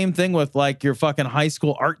the same thing with like your fucking high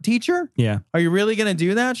school art teacher? Yeah. Are you really going to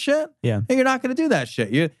do that shit? Yeah. Hey, you're not going to do that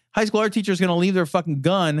shit. High school art teacher is going to leave their fucking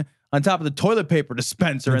gun on top of the toilet paper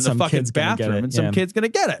dispenser in the fucking bathroom, and some kid's going to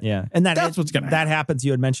get it. Yeah. And that's what's going to happen. That happens.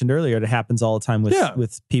 You had mentioned earlier, it happens all the time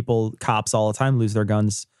with people, cops all the time lose their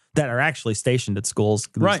guns that are actually stationed at schools,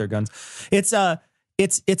 lose their guns. It's a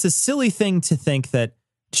silly thing to think that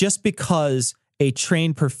just because a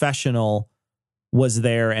trained professional was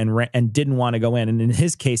there and didn't want to go in, and in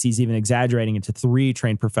his case, he's even exaggerating it to 3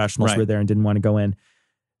 trained professionals were there and didn't want to go in,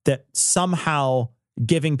 that somehow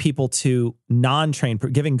giving guns to non-trained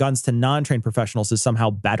professionals is somehow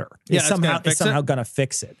better. It's somehow going to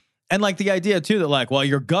fix it. And like the idea too that like, well,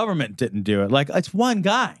 your government didn't do it. Like it's one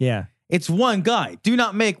guy. Yeah. It's one guy. Do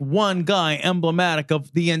not make one guy emblematic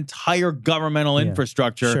of the entire governmental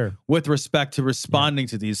infrastructure with respect to responding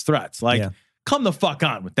to these threats. Like, come the fuck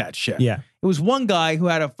on with that shit. Yeah. It was one guy who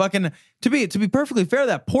had a fucking, to be perfectly fair,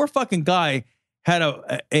 that poor fucking guy had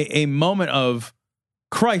a moment of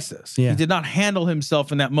crisis. Yeah. He did not handle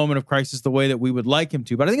himself in that moment of crisis the way that we would like him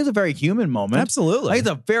to. But I think it's a very human moment. Absolutely.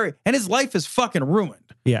 Like, and his life is fucking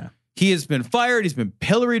ruined. Yeah. He has been fired. He's been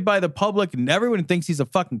pilloried by the public, and everyone thinks he's a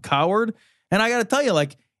fucking coward. And I got to tell you,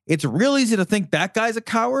 like, it's real easy to think that guy's a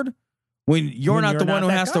coward when you're not the one who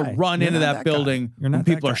has to run into that building when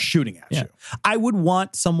people are shooting at you. I would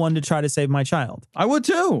want someone to try to save my child. I would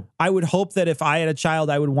too. I would hope that if I had a child,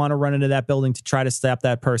 I would want to run into that building to try to stop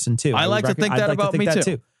that person too. I like to think that about me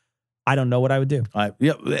too. I don't know what I would do.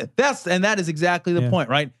 That is exactly the point,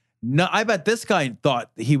 right? No, I bet this guy thought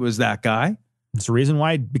he was that guy. It's the reason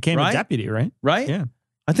why I became a deputy, right? Right? Yeah.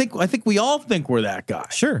 I think we all think we're that guy.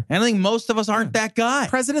 Sure. And I think most of us aren't that guy.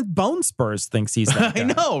 President Bone Spurs thinks he's that guy. I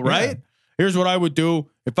know, right? Yeah. Here's what I would do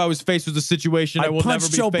if I was faced with a situation I will never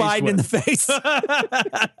be Joe faced Biden with. in the face.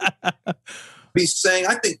 Be saying,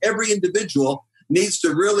 I think every individual needs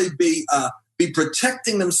to really be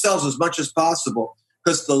protecting themselves as much as possible,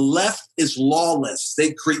 because the left is lawless.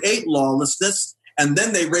 They create lawlessness, and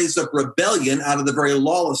then they raise up rebellion out of the very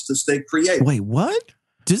lawlessness they create. Wait, what?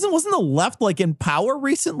 Wasn't the left like in power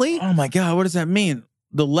recently? Oh my God, what does that mean?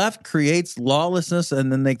 The left creates lawlessness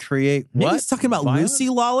and then they create what? Maybe he's talking about Violence? Lucy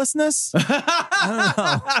lawlessness? I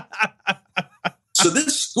don't know. So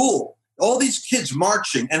this school, all these kids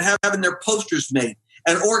marching and having their posters made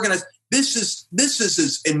and organized, this is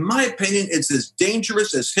as, in my opinion, it's as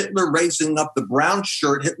dangerous as Hitler raising up the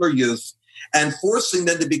Brownshirt Hitler Youth and forcing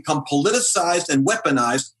them to become politicized and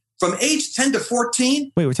weaponized from age 10 to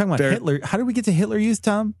 14. Wait, we're talking about Hitler. How did we get to Hitler Youth,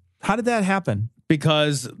 Tom? How did that happen?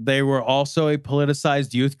 Because they were also a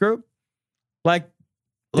politicized youth group. Did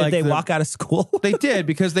they walk out of school? They did,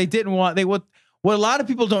 because they didn't want, what a lot of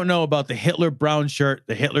people don't know about the Hitler brown shirt,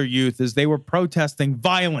 the Hitler Youth, is they were protesting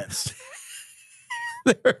violence.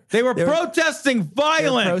 They were protesting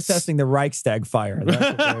violence. They were protesting the Reichstag fire. That's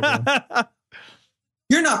what they were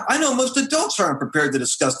doing. I know most adults aren't prepared to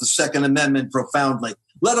discuss the Second Amendment profoundly,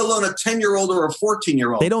 let alone a 10-year-old or a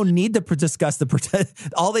 14-year-old. They don't need to discuss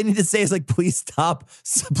all they need to say is like, please stop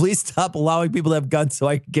allowing people to have guns so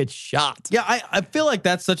I can get shot. Yeah, I feel like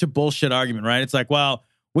that's such a bullshit argument, right? It's like, well,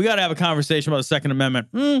 we got to have a conversation about the Second Amendment.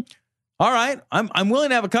 All right, I'm willing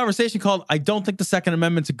to have a conversation called I don't think the Second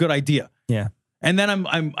Amendment's a good idea. Yeah. And then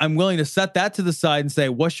I'm willing to set that to the side and say,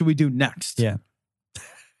 what should we do next? Yeah.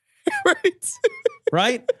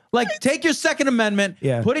 Right? Like, take your Second Amendment,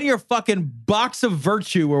 put it in your fucking box of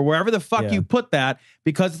virtue or wherever the fuck you put that,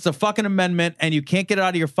 because it's a fucking amendment and you can't get it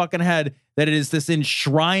out of your fucking head that it is this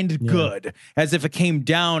enshrined good, as if it came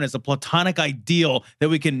down as a platonic ideal that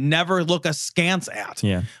we can never look askance at.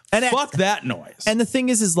 Yeah. And fuck that noise. And the thing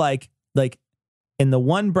is like in the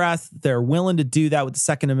one breath, they're willing to do that with the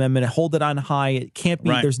Second Amendment, hold it on high. It can't be,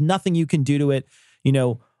 there's nothing you can do to it. You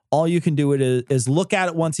know, all you can do is look at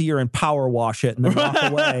it once a year and power wash it and then walk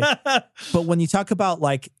away. But when you talk about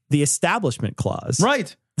like the Establishment Clause,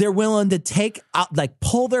 right? They're willing to take out, like,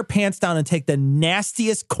 pull their pants down and take the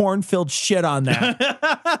nastiest corn-filled shit on that.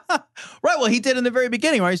 Right. Well, he did in the very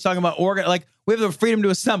beginning, right? He's talking about like we have the freedom to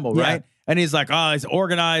assemble, right? And he's like, it's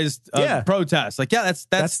organized protest. Like,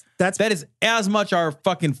 that is as much our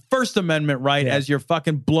fucking First Amendment right as your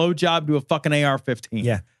fucking blowjob to a fucking AR-15.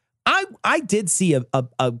 Yeah. I did see a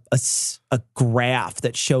graph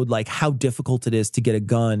that showed like how difficult it is to get a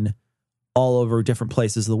gun all over different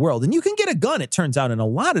places of the world. And you can get a gun, it turns out, in a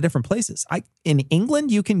lot of different places. In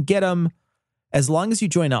England, you can get them as long as you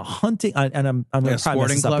join a hunting, and I'm going to probably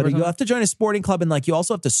mess this up, but you have to join a sporting club, and like you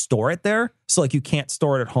also have to store it there. So like you can't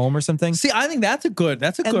store it at home or something. See, I think that's a good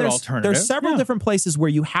alternative. There's several different places where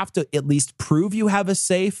you have to at least prove you have a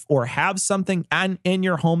safe or have something in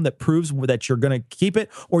your home that proves that you're going to keep it,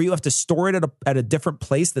 or you have to store it at a different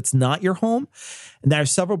place that's not your home. And there are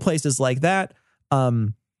several places like that.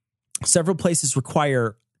 Several places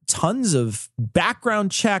require tons of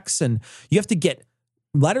background checks, and you have to get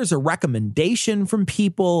letters of recommendation from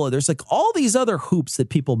people. There's like all these other hoops that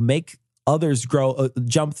people make others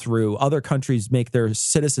jump through. Other countries make their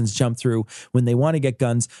citizens jump through when they want to get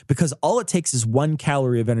guns, because all it takes is 1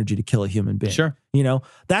 calorie of energy to kill a human being. Sure. You know,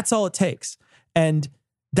 that's all it takes. And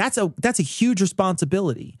that's a huge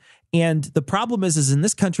responsibility. And the problem is in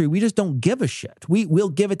this country, we just don't give a shit. We'll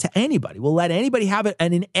give it to anybody. We'll let anybody have it,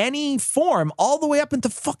 and in any form, all the way up into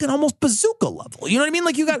fucking almost bazooka level. You know what I mean?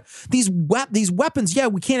 Like, you got these weapons. Yeah,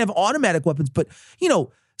 we can't have automatic weapons, but, you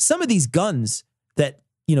know, some of these guns that,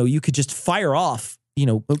 you could just fire off,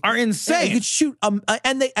 are insane. You could shoot,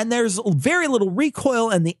 and there's very little recoil,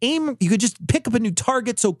 and the aim, you could just pick up a new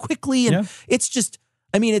target so quickly, and it's just,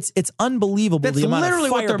 it's unbelievable. That's the amount literally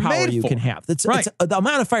of what they're firepower made you for. can have. It's right. The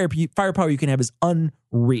amount of firepower you can have is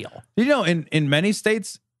unreal. In many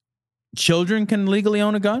states, children can legally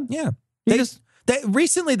own a gun. Yeah.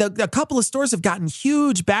 Recently, a couple of stores have gotten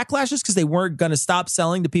huge backlashes because they weren't going to stop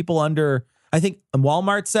selling to people under, I think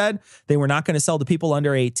Walmart said they were not going to sell to people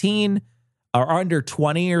under 18 or under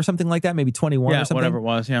 20 or something like that, maybe 21 or something. Whatever it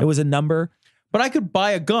was. Yeah. It was a number. But I could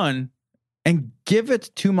buy a gun and give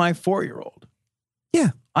it to my 4-year-old. Yeah.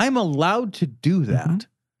 I'm allowed to do that.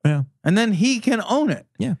 Mm-hmm. Yeah. And then he can own it.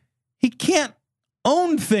 Yeah. He can't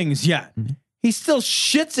own things yet. Mm-hmm. He still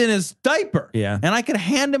shits in his diaper. Yeah. And I could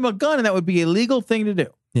hand him a gun and that would be a legal thing to do.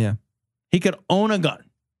 Yeah. He could own a gun.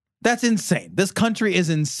 That's insane. This country is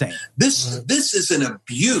insane. This is an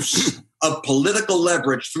abuse of political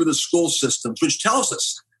leverage through the school systems, which tells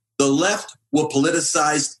us the left will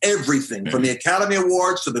politicize everything from the Academy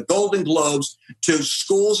Awards to the Golden Globes to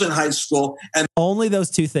schools and high school. And only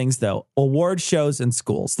those two things, though, award shows and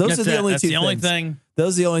schools. Those are the only two things.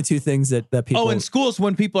 Those are the only two things that people... Oh, in schools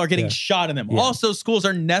when people are getting shot in them. Yeah. Also, schools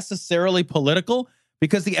are necessarily political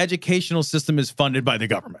because the educational system is funded by the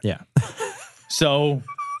government. Yeah. So...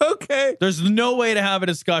 Okay. There's no way to have a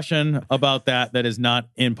discussion about that is not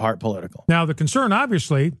in part political. Now, the concern,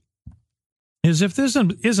 obviously, is if this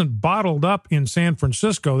isn't bottled up in San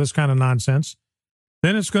Francisco, this kind of nonsense,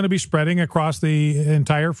 then it's going to be spreading across the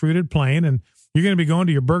entire fruited plain, and you're going to be going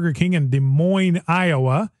to your Burger King in Des Moines,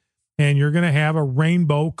 Iowa, and you're going to have a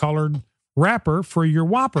rainbow-colored wrapper for your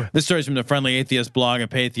Whopper. This story is from the Friendly Atheist blog at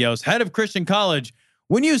Patheos. Head of Christian College,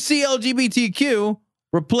 when you see LGBTQ...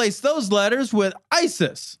 replace those letters with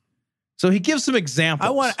ISIS. So he gives some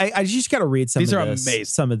examples. I just got to read some these of are this. Amazing.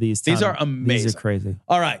 Some of these. These are amazing. These are crazy.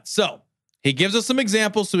 All right. So he gives us some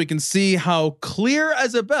examples so we can see how clear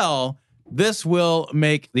as a bell this will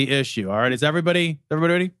make the issue. All right. Is everybody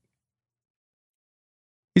ready?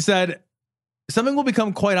 He said, something will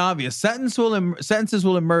become quite obvious. Sentences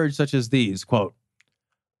will emerge such as these, quote,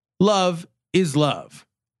 love is love.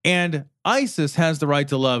 And ISIS has the right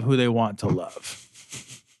to love who they want to love.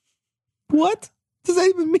 What does that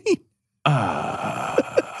even mean?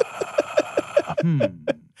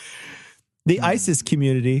 The ISIS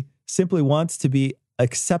community simply wants to be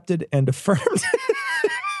accepted and affirmed.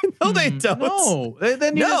 No, they don't.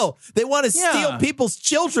 No, they want to steal people's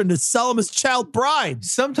children to sell them as child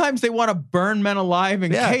brides. Sometimes they want to burn men alive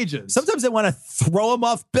in cages. Sometimes they want to throw them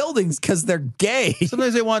off buildings because they're gay.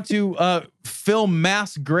 Sometimes they want to fill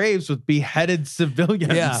mass graves with beheaded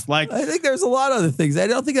civilians. Yeah. I think there's a lot of other things. I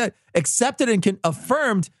don't think that accepted and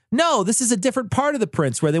affirmed. No, this is a different part of the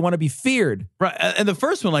Prince where they want to be feared. Right. And the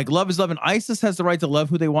first one, like love is love, and ISIS has the right to love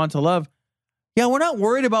who they want to love. Yeah, we're not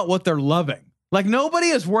worried about what they're loving. Like, nobody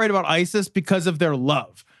is worried about ISIS because of their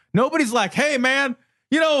love. Nobody's like, hey, man,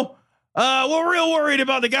 we're real worried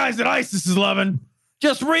about the guys that ISIS is loving.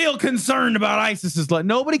 Just real concerned about ISIS's love.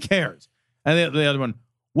 Nobody cares. And the other one,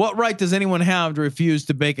 what right does anyone have to refuse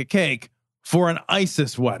to bake a cake for an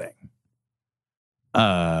ISIS wedding?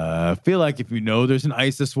 I feel like if you know there's an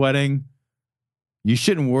ISIS wedding, you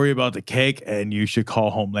shouldn't worry about the cake, and you should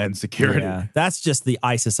call Homeland Security. Yeah, that's just the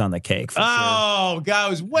ISIS on the cake. For sure. God, I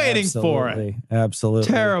was waiting for it. Absolutely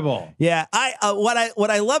terrible. Yeah,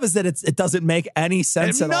 what I love is that it doesn't make any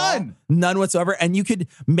sense at all, none whatsoever. And you could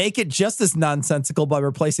make it just as nonsensical by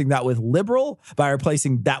replacing that with liberal, by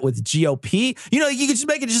replacing that with GOP. You could just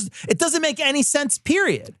make it it doesn't make any sense.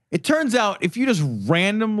 Period. It turns out if you just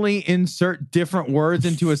randomly insert different words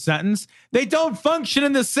into a sentence, they don't function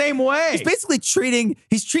in the same way. He's basically treating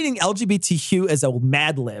LGBTQ as a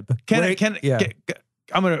Mad Lib. I'm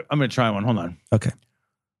gonna try one. Hold on. Okay.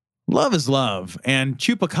 Love is love, and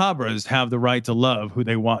chupacabras have the right to love who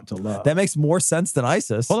they want to love. That makes more sense than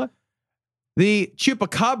ISIS. Hold on. The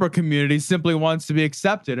chupacabra community simply wants to be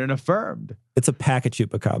accepted and affirmed. It's a pack of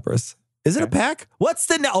chupacabras. Is it a pack? What's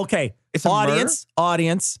the name? Okay. It's audience.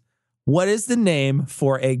 What is the name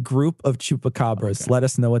for a group of chupacabras? Okay. Let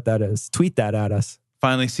us know what that is. Tweet that at us.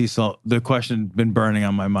 Finally, Cecil, the question been burning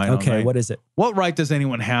on my mind. Okay, what is it? What right does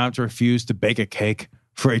anyone have to refuse to bake a cake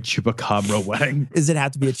for a chupacabra wedding? Does it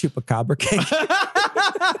have to be a chupacabra cake?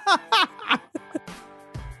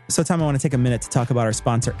 So, Tom, I want to take a minute to talk about our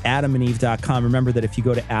sponsor, AdamandEve.com. Remember that if you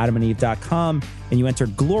go to AdamandEve.com and you enter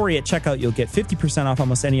Glory at checkout, you'll get 50% off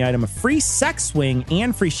almost any item, a free sex swing,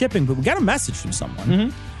 and free shipping. But we got a message from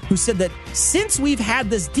someone who said that since we've had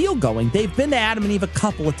this deal going, they've been to Adam and Eve a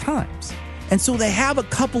couple of times. And so they have a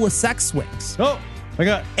couple of sex swings. Oh.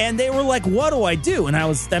 And they were like, what do I do?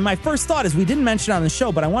 And my first thought is, we didn't mention it on the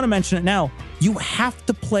show, but I want to mention it now. You have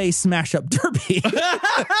to play Smash Up Derby.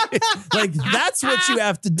 Like, that's what you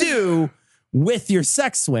have to do with your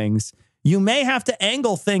sex swings. You may have to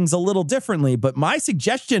angle things a little differently, but my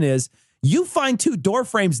suggestion is you find two door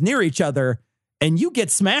frames near each other and you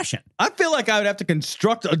get smashing. I feel like I would have to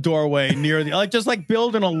construct a doorway near just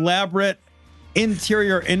build an elaborate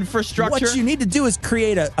interior infrastructure. What you need to do is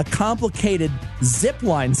create a complicated zip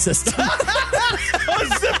line system. A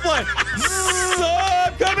zip line.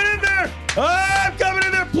 I'm coming in there. I'm coming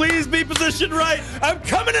in there. Please be positioned right. I'm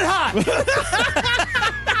coming in hot.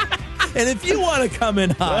 And if you want to come in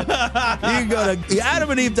hot, you can go to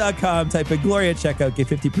adamandeve.com, type in Glory at checkout, get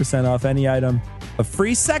 50% off any item, a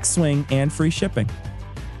free sex swing, and free shipping.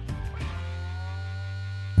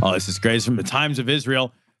 Oh, this is great. It's from the Times of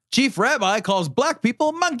Israel. Chief Rabbi calls black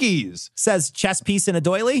people monkeys. Says chess piece in a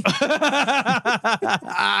doily. Look at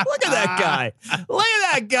that guy. Look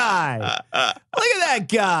at that guy. Look at that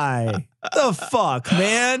guy. The fuck,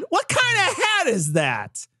 man? What kind of hat is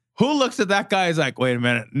that? Who looks at that guy is like, wait a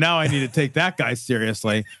minute, now I need to take that guy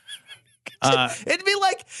seriously. It'd be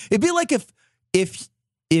like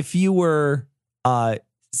if you were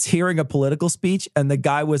hearing a political speech and the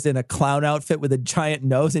guy was in a clown outfit with a giant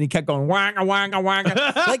nose and he kept going wanga wanga wanga.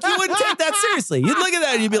 Like, you wouldn't take that seriously. You'd look at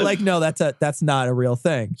that and you'd be like, no, that's not a real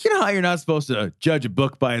thing. You know how you're not supposed to judge a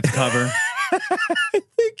book by its cover?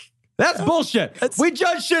 That's bullshit. We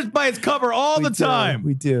judge shit by its cover all the time.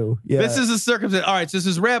 We do. Yeah. This is a circumstance. All right, so this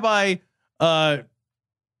is Rabbi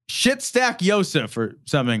Shitstack Yosef or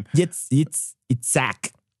something. It's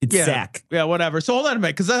Zach. It's Zach. Yeah, whatever. So hold on a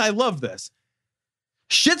minute, because I love this.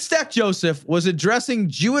 Shitstack Joseph was addressing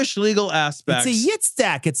Jewish legal aspects. It's a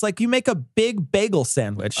yitstack. It's like you make a big bagel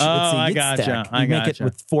sandwich. Oh, it's a I yitstack. gotcha. You make it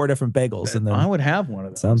with 4 different bagels. And then I would have one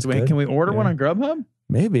of those. Sounds good. Can we order one on Grubhub?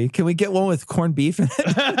 Maybe. Can we get one with corned beef in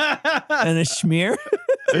it? And a schmear?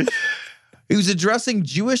 He was addressing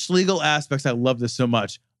Jewish legal aspects. I love this so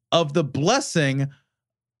much. Of the blessing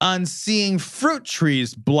on seeing fruit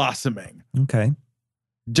trees blossoming. Okay.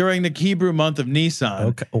 During the Hebrew month of Nisan.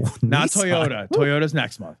 Okay. Oh, not Nisan. Toyota. Toyota's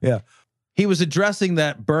next month. Yeah. He was addressing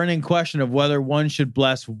that burning question of whether one should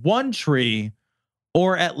bless one tree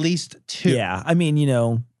or at least 2. Yeah. I mean,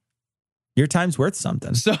 your time's worth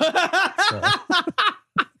something.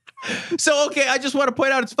 So, okay, I just want to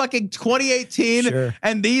point out it's fucking 2018, Sure.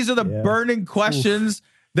 and these are the burning questions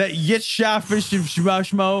that Yitzhak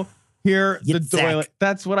here, the doily.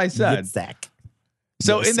 That's what I said. Yitzhak.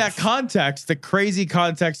 So Yosef. in that context, the crazy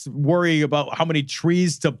context, worrying about how many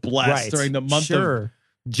trees to bless during the month of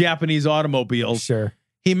Japanese automobiles. Sure.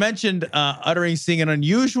 He mentioned seeing an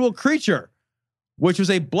unusual creature, which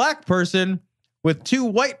was a black person with 2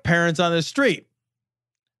 white parents on the street.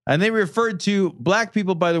 And they referred to black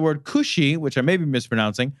people by the word kushi, which I may be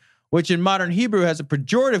mispronouncing, which in modern Hebrew has a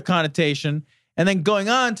pejorative connotation, and then going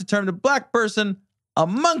on to term the black person a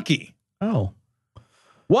monkey. Oh.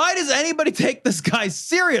 Why does anybody take this guy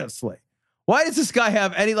seriously? Why does this guy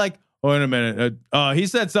have any wait a minute, he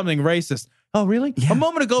said something racist. Oh, really? Yeah. A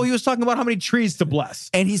moment ago, he was talking about how many trees to bless.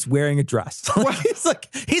 And he's wearing a dress.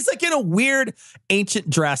 he's like in a weird ancient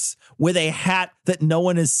dress with a hat that no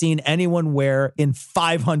one has seen anyone wear in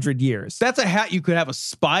 500 years. That's a hat you could have a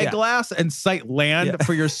spyglass and sight land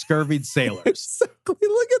for your scurvied sailors. Exactly.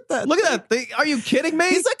 Look at that. Look at that. Are you kidding me?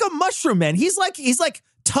 He's like a mushroom man. He's like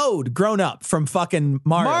Toad grown up from fucking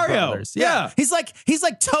Mario Brothers. Yeah. He's like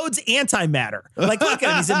Toad's antimatter. Like, look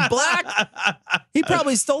at him. He's in black. He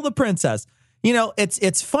probably stole the princess.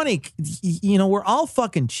 It's funny. We're all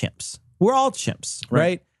fucking chimps. We're all chimps,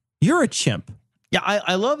 right? You're a chimp. Yeah,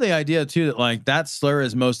 I love the idea too that that slur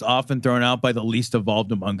is most often thrown out by the least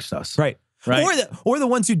evolved amongst us. Right. Or the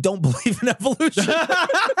ones who don't believe in evolution.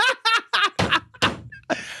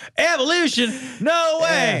 Evolution? No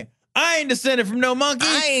way. I ain't descended from no monkey.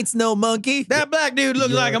 I ain't no monkey. That black dude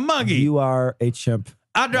looks like a monkey. You are a chimp.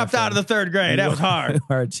 I dropped out of the 3rd grade. That was hard. You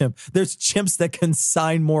are a chimp. There's chimps that can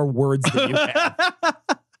sign more words than you have.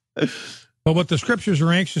 But what the scriptures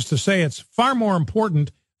are anxious to say, it's far more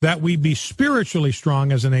important that we be spiritually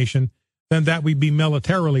strong as a nation than that we be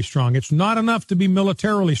militarily strong. It's not enough to be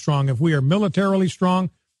militarily strong. If we are militarily strong,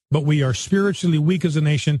 but we are spiritually weak as a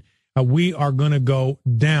nation, we are going to go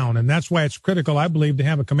down. And that's why it's critical, I believe, to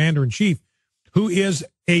have a commander-in-chief who is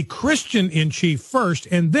a Christian-in-chief first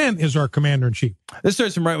and then is our commander-in-chief. This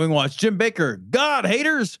starts from Right Wing Watch. Jim Bakker, God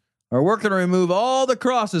haters are working to remove all the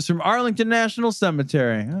crosses from Arlington National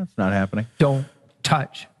Cemetery. That's not happening. Don't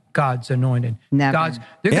touch God's anointed. Never.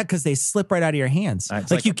 Yeah, because they slip right out of your hands.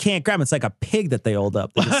 Like you can't grab them. It's like a pig that they hold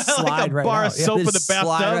up. They just slide like a right bar out. of soap they in just the bathtub.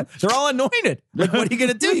 slide right- They're all anointed. Like, what are you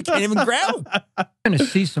going to do? You can't even grab them. You're going to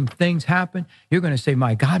see some things happen. You're going to say,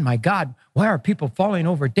 my God, why are people falling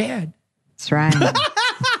over dead? That's right.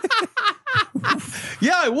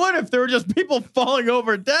 Yeah, I would if there were just people falling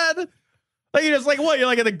over dead. Like, you're just like, what? You're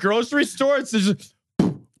like at the grocery store? It's just...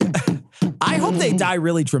 I hope they die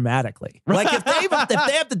really dramatically. Like if they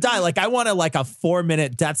have to die, like I want a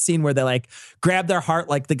 4-minute death scene where they like grab their heart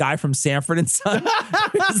like the guy from Sanford and Son.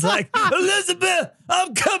 It's like, Elizabeth,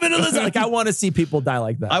 I'm coming, Elizabeth. Like I want to see people die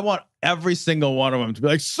like that. I want every single one of them to be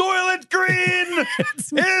like, Soylent Green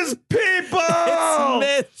is people. It's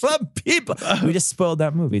made from people. We just spoiled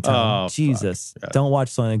that movie, Tom. Oh, Jesus. fuck. Yeah. Don't watch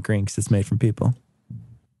Soylent Green because it's made from people.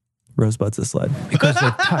 Rosebud's a sled. Because they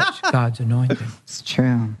touch God's anointed. It's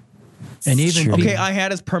true. And even okay, I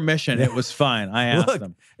had his permission. It was fine. I asked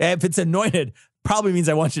him. If it's anointed, probably means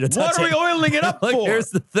I want you to touch it. What are we oiling it up Like, for?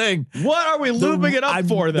 here's the thing. What are we lubing it up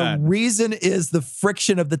for then? The reason is the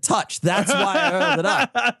friction of the touch. That's why I oiled it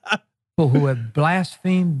up. people who have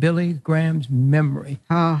blasphemed Billy Graham's memory.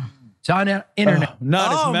 It's on the internet.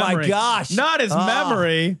 Not his memory. Oh, my gosh. Not his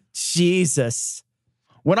memory. Jesus.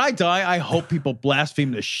 When I die, I hope people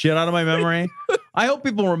blaspheme the shit out of my memory. I hope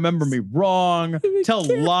people remember me wrong, tell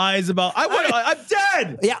lies about. I'm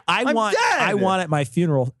dead. Yeah, I want at my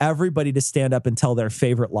funeral everybody to stand up and tell their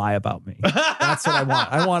favorite lie about me. That's what I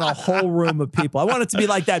want. I want a whole room of people. I want it to be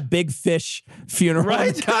like that Big Fish funeral.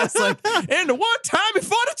 Right? And guys like, and one time he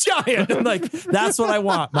fought a giant. And like, that's what I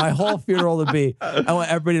want my whole funeral to be. I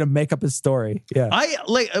want everybody to make up a story. Yeah.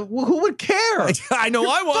 Who would care? I know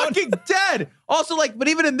I want. Fucking dead. Also, but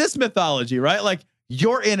even in this mythology, right? Like,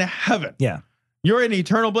 you're in heaven. Yeah. You're in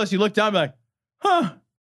eternal bliss. You look down and be like, huh.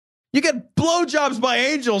 You get blowjobs by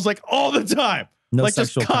angels like all the time. No like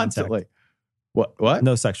sexual just constantly. Contact. What?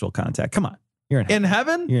 No sexual contact. Come on. You're in heaven. In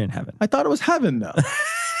heaven? You're in heaven. I thought it was heaven, though.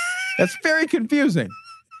 That's very confusing.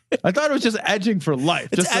 I thought it was just edging for life.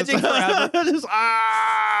 It's just edging forever.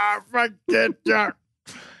 Fucking jerk.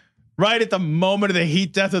 Right at the moment of the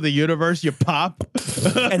heat death of the universe, you pop.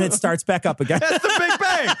 And it starts back up again. That's the Big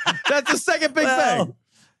Bang. That's the second Big Bang.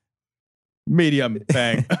 Medium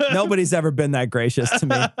bang. Nobody's ever been that gracious to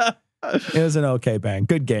me. It was an okay bang.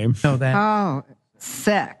 Good game. Know that. Oh,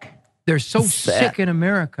 sick. They're so sick in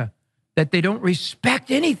America that they don't respect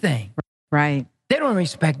anything. Right. They don't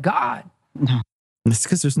respect God. No. It's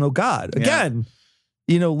because there's no God. Again,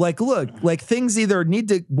 look, things either need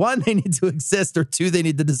to, one, they need to exist, or two, they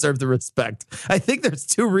need to deserve the respect. I think there's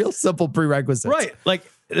two real simple prerequisites. Right. Like,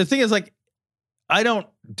 the thing is, I don't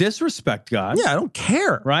disrespect God. Yeah, I don't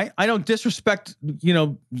care. Right? I don't disrespect,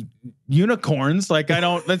 unicorns.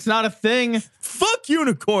 That's not a thing. Fuck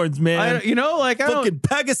unicorns, man. Fucking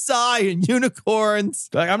Pegasi and unicorns.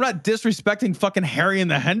 I'm not disrespecting fucking Harry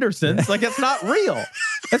and the Hendersons. It's not real.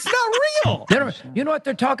 It's not real. You know what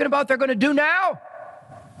they're talking about they're going to do now?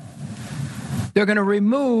 They're going to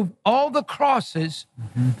remove all the crosses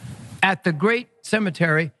at the great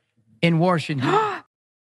cemetery in Washington.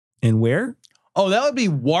 In where? Oh, that would be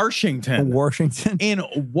Washington. Washington? In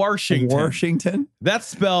Washington. Washington? That's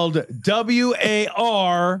spelled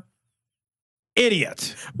W-A-R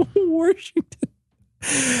idiot. Washington.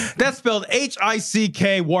 That's spelled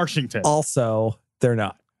H-I-C-K Washington. Also, they're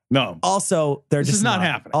not. No. Also, they're This just is not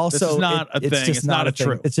happening. Also, this is not a thing. It's not a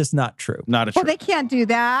true. It's just not true. Not a true. Well, they can't do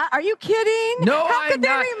that. Are you kidding? No, How could they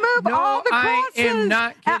remove all the crosses I am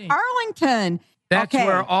not kidding. at Arlington? That's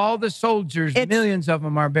where all the soldiers, millions of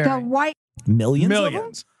them, are buried. The white Millions. Of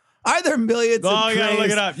them? Are there millions? Oh, you gotta look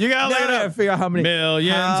it up. You gotta look it up. Figure out how many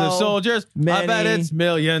millions of soldiers. I bet it's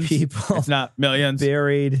millions. People. It's not millions.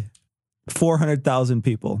 Buried 400,000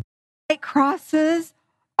 people. white crosses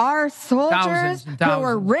are soldiers Thousands and who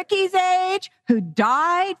were thousands. Ricky's age, who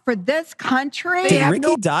died for this country. Did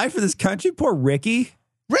Ricky die for this country? Poor Ricky.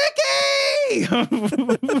 Ricky!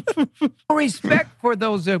 Respect for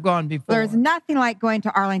those who have gone before. There's nothing like going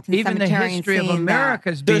to Arlington Even the Cemetery history and of seeing America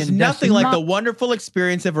that. is being There's nothing decimated. like the wonderful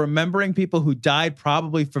experience of remembering people who died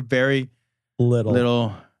probably for very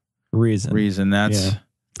little reason. That's a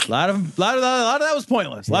lot of that was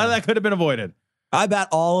pointless. A lot of that could have been avoided. I bet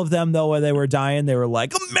all of them, though, when they were dying, they were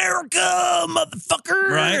like, America, motherfucker.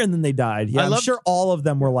 Right. And then they died. Yeah, I'm sure all of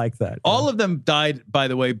them were like that. All of them died, by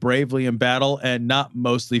the way, bravely in battle and not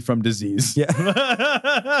mostly from disease.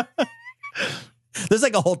 Yeah. There's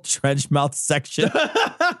like a whole trench mouth section.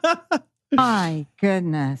 My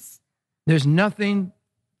goodness. There's nothing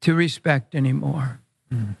to respect anymore.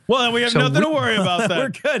 Well, then we have nothing to worry about then. We're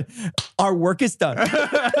good. Our work is done.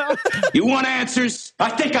 You want answers? I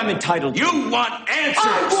think I'm entitled. You want answers?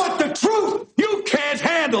 I want the truth. You can't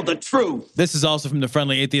handle the truth. This is also from the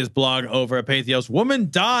Friendly Atheist blog over at Patheos. Woman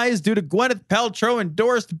dies due to Gwyneth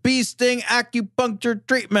Paltrow-endorsed bee sting acupuncture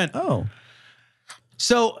treatment. Oh.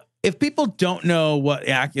 So if people don't know what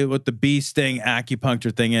the bee sting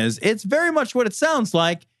acupuncture thing is, it's very much what it sounds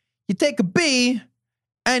like. You take a bee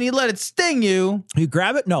and you let it sting you. You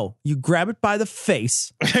grab it? No. You grab it by the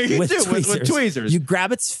face with tweezers. You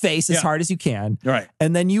grab its face as hard as you can. Right.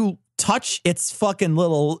 And then you touch its fucking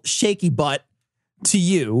little shaky butt to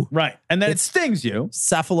you. Right. And then it stings you.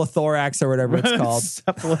 Cephalothorax or whatever it's called.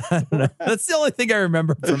 I don't know. That's the only thing I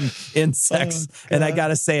remember from insects. And I got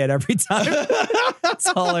to say it every time. That's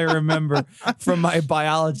all I remember from my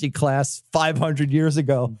biology class 500 years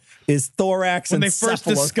ago is thorax and cephalothorax. When they first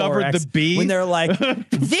discovered the bee. When they're like,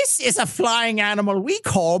 this is a flying animal we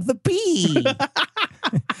call the bee.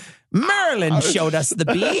 Merlin showed us the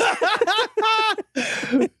bee.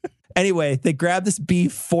 Anyway, they grab this bee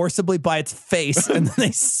forcibly by its face and then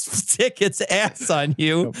they stick its ass on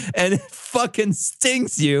you and it fucking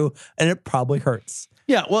stings you and it probably hurts.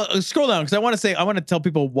 Yeah, well, scroll down because I want to tell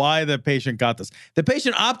people why the patient got this. The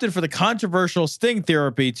patient opted for the controversial sting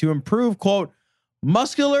therapy to improve, quote,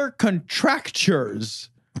 muscular contractures.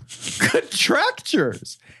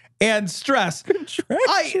 Contractures. And stress.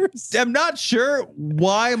 I am not sure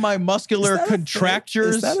why my muscular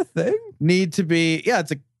contractures is that a thing? Need to be. Yeah,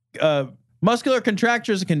 it's a muscular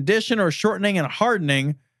contracture is a condition or shortening and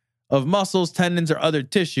hardening of muscles, tendons, or other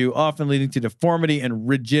tissue, often leading to deformity and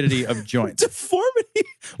rigidity of joints. Deformity?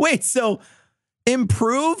 Wait, so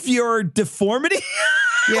improve your deformity?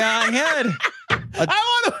 Yeah, I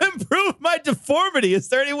want to improve my deformity. Is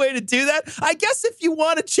there any way to do that? I guess if you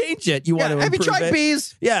want to change it, you want to improve it. Have you tried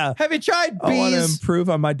bees? Yeah. Have you tried bees? I want to improve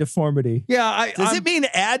on my deformity. Yeah. Does it mean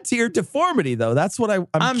add to your deformity, though? That's what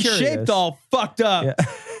I'm curious. Shaped all fucked up. Yeah.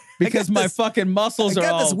 Because my fucking muscles are all... I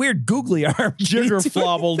got this weird googly arm. Jigger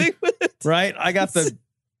flobbled. Right? I got the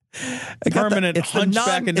permanent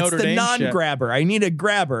hunchback in Notre Dame. It's the non-grabber. I need a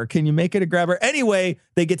grabber. Can you make it a grabber? Anyway,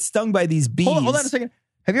 they get stung by these bees. Hold on a second.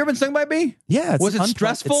 Have you ever been stung by a bee? Yeah. Was it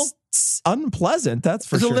stressful? It's unpleasant, that's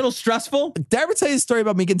for sure. It's a little stressful? Did I ever tell you the story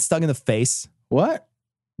about me getting stung in the face? What?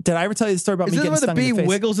 Did I ever tell you the story about me getting stung in the face? Is this where the bee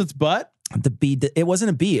wiggles its butt? The bee, it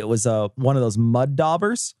wasn't a bee. It was one of those mud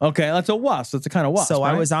daubers. Okay, that's a wasp. That's a kind of wasp. So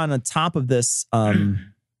right? I was on the top of this,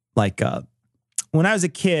 when I was a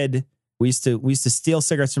kid, we used to steal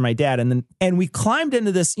cigarettes from my dad, and we climbed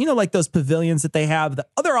into this, like those pavilions that they have.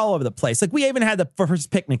 They're all over the place. Like we even had the first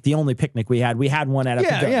picnic, the only picnic we had. We had one at a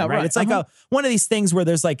pavilion, right? It's like one of these things where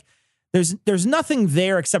there's like. There's nothing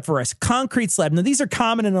there except for a concrete slab. Now, these are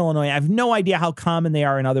common in Illinois. I have no idea how common they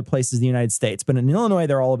are in other places in the United States, but in Illinois,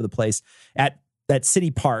 they're all over the place at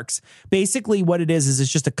city parks. Basically, what it is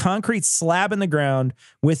it's just a concrete slab in the ground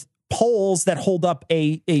with poles that hold up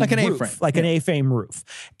a like an roof, A-frame. like an A-frame roof.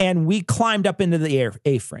 And we climbed up into the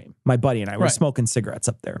A-frame. My buddy and I were smoking cigarettes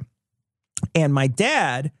up there. And my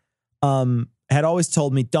dad had always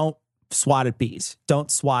told me, don't swat at bees.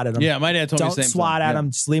 Don't swat at them. Yeah, my dad told me the same thing. Don't swat at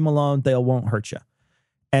them. Just leave them alone. They won't hurt you.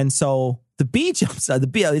 And so the bee jumps out. The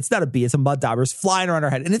bee, it's not a bee. It's a mud dauber. It's flying around our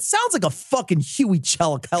head. And it sounds like a fucking Huey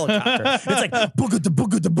helicopter. It's like,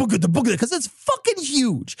 booga, because it's fucking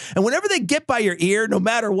huge. And whenever they get by your ear, no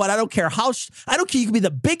matter what, I don't care. You can be the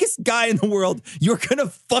biggest guy in the world. You're going to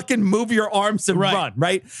fucking move your arms and run,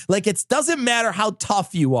 right? Like, it doesn't matter how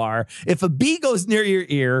tough you are. If a bee goes near your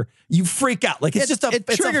ear, you freak out. Like, it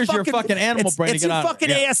triggers your fucking animal brain to get out. It's your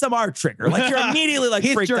fucking ASMR trigger. Like, you're immediately like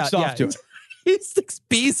freaked out. He jerks off to it. He sticks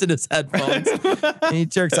bees in his headphones and he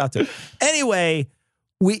jerks out to it. Anyway,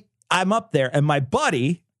 I'm up there and my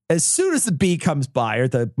buddy, as soon as the bee comes by or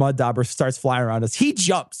the mud dauber starts flying around us, he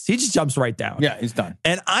jumps. He just jumps right down. Yeah, he's done.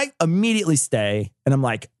 And I immediately stay and I'm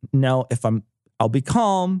like, no, I'll be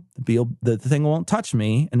calm. The thing won't touch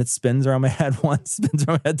me. And it spins around my head once, spins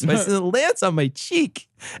around my head twice, and it lands on my cheek.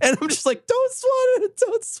 And I'm just like, don't swat it.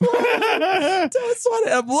 Don't swat it. Don't swat it.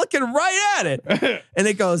 And I'm looking right at it. And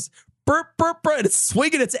it goes, burp, burp, burp, and it's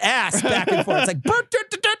swinging its ass back and forth. It's like, burp,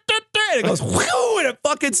 and it goes, whew, and it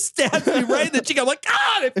fucking stabs me right in the cheek. I'm like,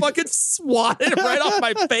 God, it fucking swatted right off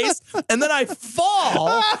my face. And then I fall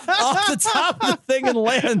off the top of the thing and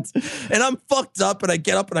land. And I'm fucked up, and I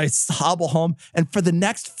get up and I hobble home. And for the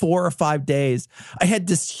next 4 or 5 days, I had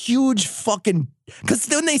this huge fucking, because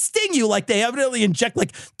when they sting you, like they evidently inject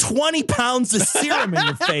like 20 pounds of serum in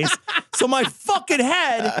your face. So my fucking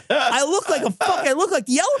head, I look like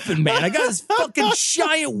the Elephant Man. I got this fucking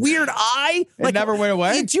giant weird eye. It never went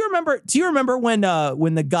away. Do you remember when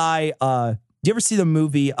the guy Do you ever see the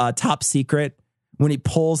movie Top Secret when he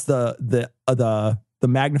pulls the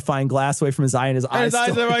magnifying glass away from his eye and his eyes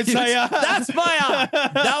are the right side. Yeah. That's my eye.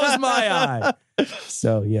 That was my eye.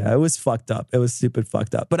 So yeah, it was fucked up. It was stupid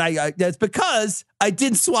fucked up. But I that's because I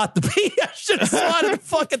didn't swat the bee. I should have swatted the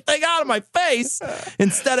fucking thing out of my face.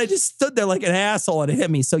 Instead, I just stood there like an asshole and it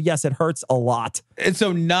hit me. So yes, it hurts a lot. And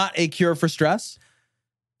so not a cure for stress?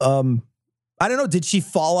 I don't know. Did she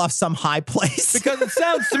fall off some high place? Because it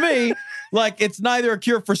sounds to me like it's neither a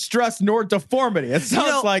cure for stress nor deformity. It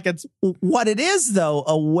sounds like it's... What it is, though,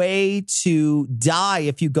 a way to die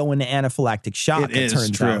if you go into anaphylactic shock, it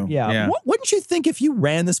turns true. out. Yeah. Wouldn't you think if you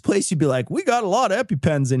ran this place, you'd be like, we got a lot of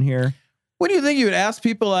EpiPens in here? What do you think? You would ask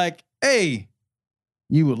people like, hey,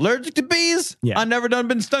 you allergic to bees? Yeah. I've never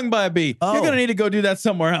been stung by a bee. Oh. You're going to need to go do that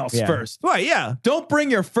somewhere else first. Right, yeah. Don't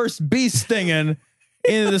bring your first bee stinging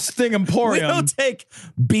into the Sting Emporium. We don't take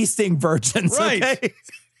bee sting virgins, right. Okay?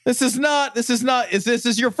 This is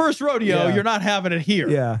your first rodeo. Yeah. You're not having it here.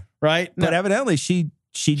 Yeah. Right? But evidently she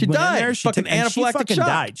went died. in there. She Fucking anaphylactic shock.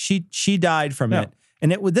 died. She died from it.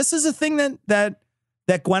 And this is a thing that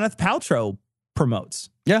Gwyneth Paltrow promotes.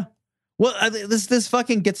 Yeah. Well, this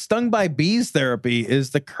fucking get stung by bees therapy is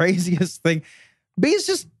the craziest thing. Bees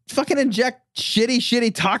just fucking inject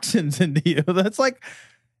shitty toxins into you. That's like,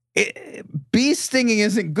 bee stinging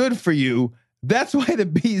isn't good for you. That's why the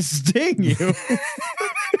bees sting you. Right?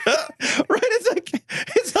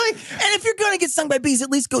 It's like, and if you're going to get stung by bees,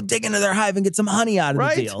 at least go dig into their hive and get some honey out of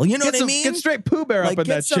the deal. You know what I mean? Get straight Pooh Bear up in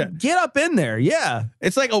that shit. Get up in there. Yeah.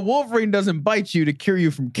 It's like a Wolverine doesn't bite you to cure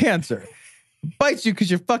you from cancer. It bites you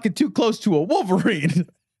because you're fucking too close to a Wolverine.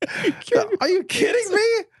 Are you kidding me?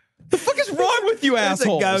 The fuck is wrong with you assholes?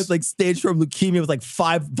 There's a guy with like stage 4 leukemia with like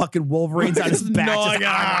 5 fucking Wolverines on his back.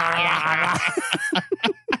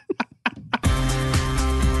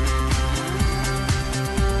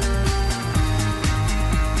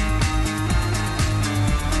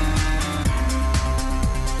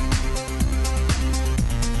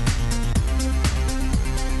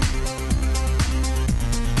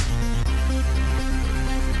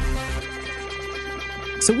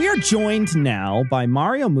 So we are joined now by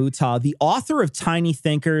Mario Muta, the author of Tiny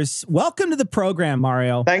Thinkers. Welcome to the program,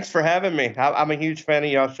 Mario. Thanks for having me. I'm a huge fan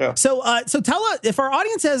of y'all's show. So tell us, if our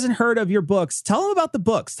audience hasn't heard of your books, tell them about the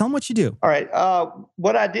books. Tell them what you do. All right.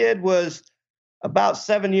 What I did was about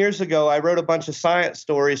 7 years ago, I wrote a bunch of science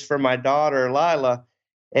stories for my daughter, Lila.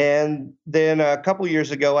 And then a couple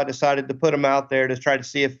years ago, I decided to put them out there to try to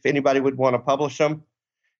see if anybody would want to publish them.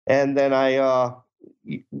 And then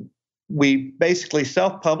we basically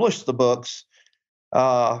self-published the books.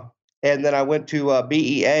 And then I went to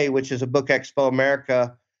BEA, which is a Book Expo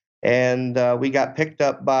America, and we got picked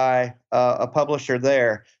up by a publisher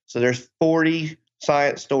there. So there's 40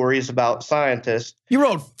 science stories about scientists. You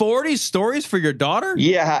wrote 40 stories for your daughter?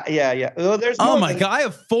 Yeah. Well, oh my God, I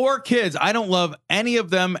have 4 kids. I don't love any of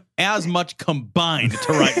them as much combined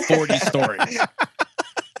to write 40 stories.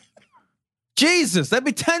 Jesus, that'd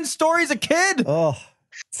be 10 stories a kid. Oh.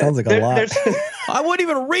 Sounds like a lot. I wouldn't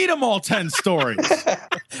even read them all 10 stories.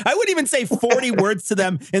 I wouldn't even say 40 words to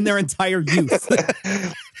them in their entire youth.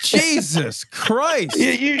 Jesus Christ.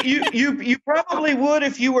 You probably would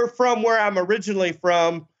if you were from where I'm originally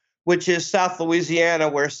from, which is South Louisiana,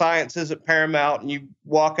 where science isn't paramount, and you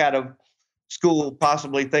walk out of school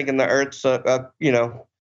possibly thinking the Earth's,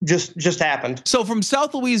 just happened. So from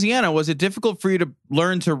South Louisiana, was it difficult for you to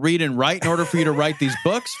learn to read and write in order for you to write these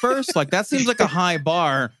books first? Like, that seems like a high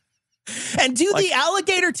bar. And do the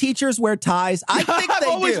alligator teachers wear ties? I think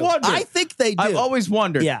they do. Wondered. I think they do. I've always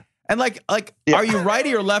wondered. Yeah. And like, are you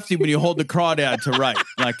righty or lefty when you hold the crawdad to write?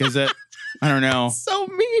 Like, is it, I don't know. So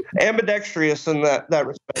mean. Ambidextrous in that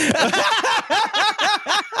respect.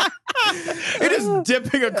 It is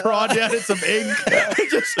dipping a crawdad in some ink.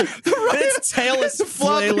 Its tail is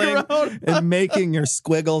flailing and making your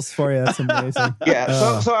squiggles for you. That's amazing.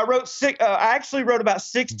 Yeah. So I wrote I actually wrote about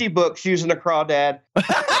 60 books using a crawdad,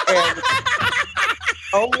 and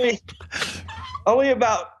only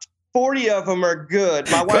about 40 of them are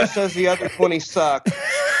good. My wife says the other 20 suck.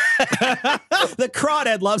 The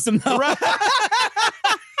crawdad loves them though.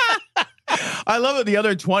 I love it. The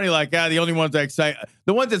other 20, like, the only ones that excite,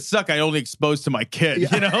 the ones that suck, I only expose to my kid,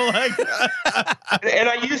 you know, like. And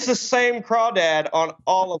I use the same crawdad on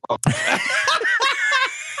all of them.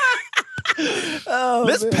 Oh,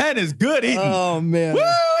 this pen is good eating. Oh man,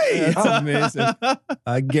 that's amazing.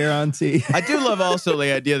 I guarantee. I do love also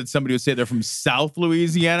the idea that somebody would say they're from South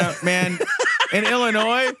Louisiana, man. In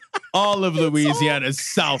Illinois, all of Louisiana is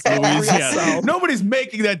South Louisiana. Nobody's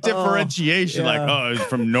making that differentiation. Like, he's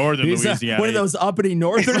from Northern Louisiana. One of those uppity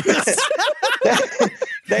Northerners.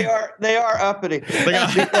 They are uppity.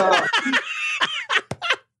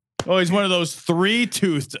 Oh, he's one of those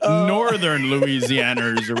 3-toothed northern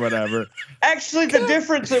Louisianers or whatever. Actually, the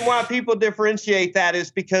difference in why people differentiate that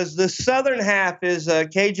is because the southern half is a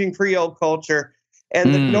Cajun Creole culture,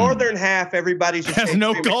 and the northern half, everybody's a has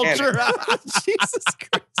no culture. Jesus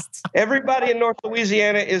Christ! Everybody in North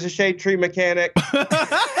Louisiana is a shade tree mechanic.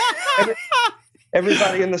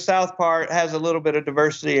 Everybody in the south part has a little bit of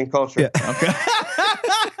diversity in culture. Yeah. Okay.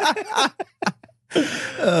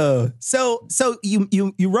 So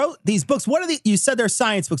you wrote these books. What are you said they're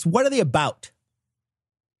science books. What are they about?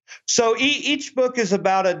 So each book is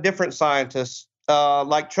about a different scientist.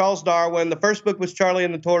 Like Charles Darwin. The first book was Charlie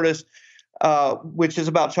and the Tortoise, which is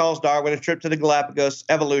about Charles Darwin, a trip to the Galapagos.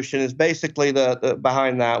 Evolution is basically the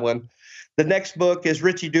behind that one. The next book is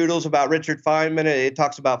Richie Doodles about Richard Feynman. It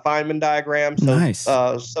talks about Feynman diagrams, so nice.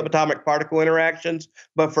 Subatomic particle interactions,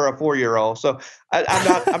 but for a 4-year-old. So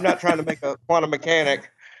I'm not trying to make a quantum mechanic.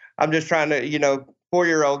 I'm just trying to,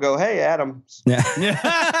 4-year-old go, hey, Adam. Yeah.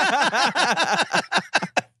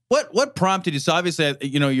 What prompted you? So obviously,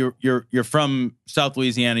 you're from South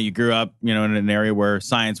Louisiana. You grew up, in an area where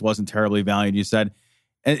science wasn't terribly valued, you said.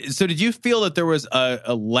 And so did you feel that there was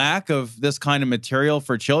a lack of this kind of material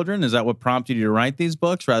for children? Is that what prompted you to write these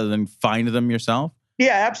books rather than find them yourself?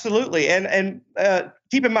 Yeah, absolutely. And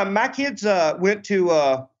keep in mind, my kids went to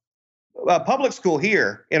a public school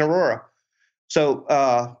here in Aurora.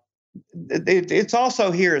 So it's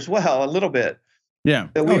also here as well, a little bit. Yeah.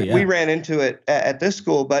 We ran into it at this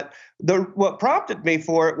school. But what prompted me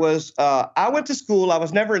for it was I went to school. I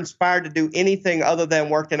was never inspired to do anything other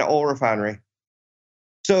than work in an oil refinery.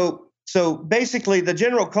 So basically the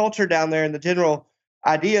general culture down there and the general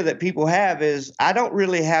idea that people have is I don't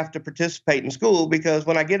really have to participate in school because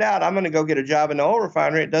when I get out, I'm going to go get a job in the oil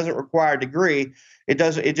refinery. It doesn't require a degree. It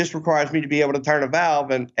just requires me to be able to turn a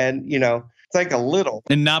valve and think a little.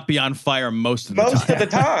 And not be on fire most of the time. Most of the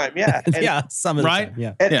time, yeah. Yeah, some of the right? time,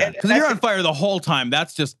 yeah. Because if you're on fire the whole time,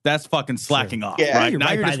 that's fucking slacking off, Yeah. right? You're now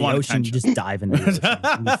right you're by just the wanting ocean, attention. just dive into the ocean.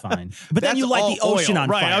 You'll be fine. But then That's you light the all ocean oil. on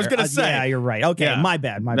Right, fire. I was gonna say. Yeah, you're right. Okay, Yeah. my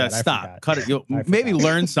bad. I Stop. forgot. Cut it. You'll maybe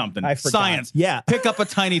learn something. I forgot. Science. Yeah. Pick up a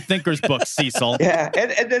tiny thinker's book, Cecil. Yeah,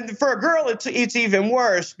 and then for a girl, it's even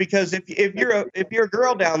worse because if you're a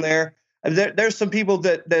girl down there, there's some people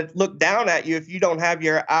that look down at you if you don't have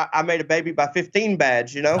your I made a baby by 15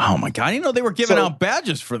 badge, Oh my God. I didn't know they were giving out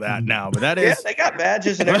badges for that now, but that is. Yeah, they got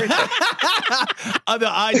badges and everything. The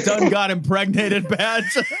I done got impregnated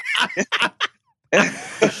badge.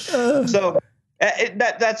 So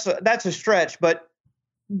that's a stretch, but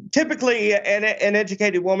typically an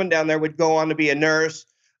educated woman down there would go on to be a nurse,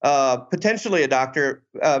 potentially a doctor,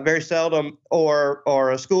 very seldom,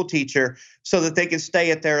 or a school teacher, so that they could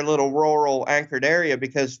stay at their little rural anchored area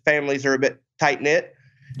because families are a bit tight knit.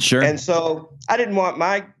 Sure. And so I didn't want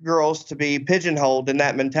my girls to be pigeonholed in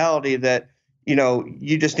that mentality that,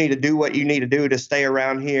 you just need to do what you need to do to stay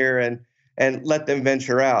around here and let them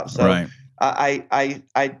venture out. So Right.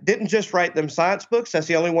 I didn't just write them science books. That's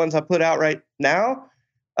the only ones I put out right now.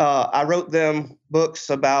 I wrote them books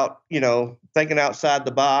about, thinking outside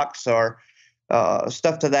the box or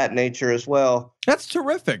stuff to that nature as well. That's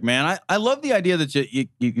terrific, man. I love the idea that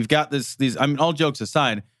you've got these. I mean, all jokes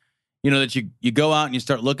aside, that you go out and you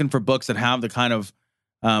start looking for books that have the kind of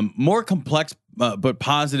more complex but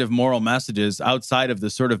positive moral messages outside of the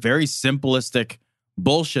sort of very simplistic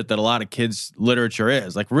bullshit that a lot of kids' literature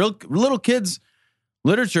is. Like little kids'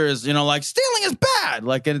 literature is, like stealing is bad.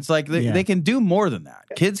 Like, and it's like they can do more than that.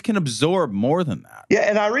 Kids can absorb more than that. Yeah,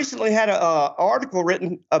 and I recently had an article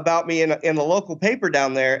written about me in a local paper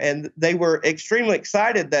down there, and they were extremely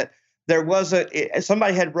excited that there wasn't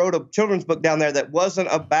somebody had wrote a children's book down there that wasn't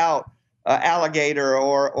about alligator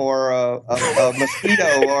or a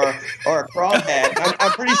mosquito or a crawdad.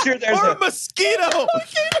 I'm pretty sure there's a mosquito.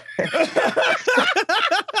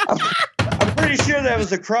 I'm pretty sure there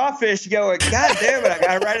was a crawfish going, God damn it, I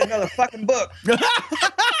gotta write another fucking book.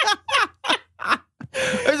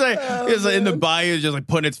 It's like in the bayou, just like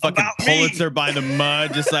putting its fucking Pulitzer by the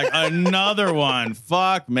mud, just like another one.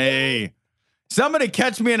 Fuck me. Somebody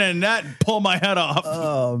catch me in a net and pull my head off.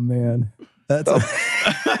 Oh man.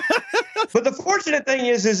 But the fortunate thing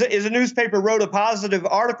is a newspaper wrote a positive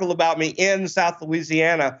article about me in South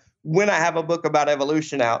Louisiana when I have a book about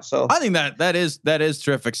evolution out. So I think that is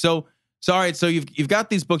terrific. So all right, so you've got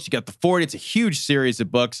these books. You got the 40. It's a huge series of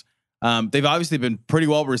books. They've obviously been pretty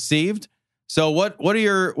well received. So what are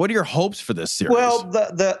your hopes for this series? Well,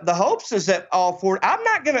 the hopes is that all 40. I'm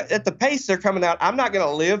not gonna at the pace they're coming out. I'm not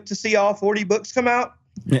gonna live to see all 40 books come out.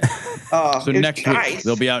 So next week,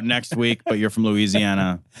 they'll be out next week, but you're from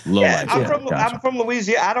Louisiana. Low life. I'm from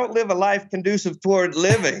Louisiana. I don't live a life conducive toward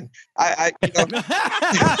living. I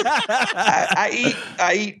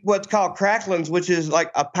eat what's called cracklings, which is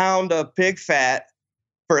like a pound of pig fat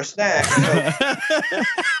for a snack.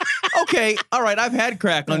 Okay, all right. I've had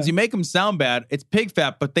cracklings. You make them sound bad. It's pig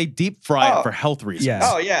fat, but they deep fry it for health reasons. Yeah.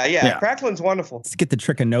 Oh yeah. Crackling's wonderful. Let's get the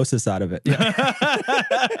trichinosis out of it.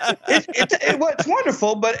 It's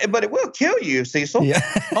wonderful, but it will kill you, Cecil. Yeah.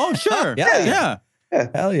 Oh sure. Yeah.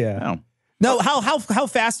 Hell yeah. No, how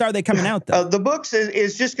fast are they coming out though? The books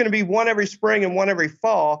is just going to be one every spring and one every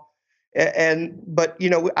fall. But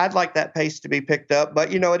I'd like that pace to be picked up.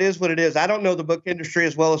 But it is what it is. I don't know the book industry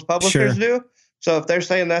as well as publishers do. So if they're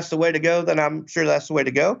saying that's the way to go, then I'm sure that's the way to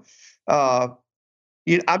go. I'm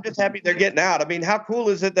just happy they're getting out. I mean, how cool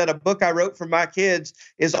is it that a book I wrote for my kids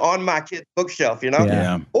is on my kids' bookshelf?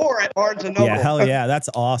 Yeah. Or at Barnes and Noble. Yeah, hell yeah, that's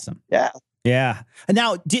awesome. Yeah. And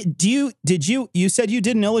now, did you said you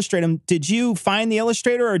didn't illustrate them? Did you find the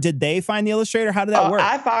illustrator, or did they find the illustrator? How did that work?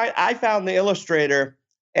 I found the illustrator.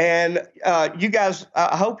 And you guys,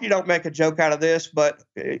 I hope you don't make a joke out of this, but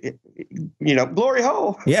glory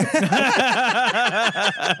hole. Yeah.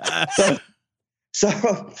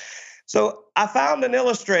 So I found an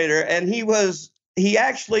illustrator, and he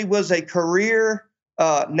actually was a career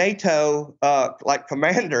NATO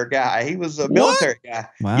commander guy. He was a military guy.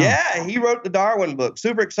 Wow. Yeah, he wrote the Darwin book.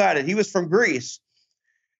 Super excited. He was from Greece.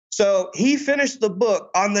 So he finished the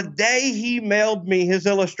book. On the day he mailed me his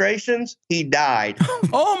illustrations, he died.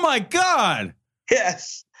 Oh my God.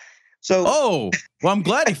 Yes. So. Oh, well, I'm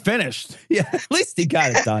glad he finished. Yeah, at least he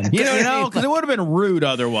got it done. Because it would have been rude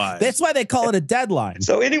otherwise. That's why they call it a deadline.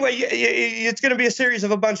 So anyway, it's going to be a series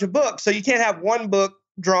of a bunch of books. So you can't have one book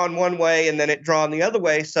drawn one way and then it drawn the other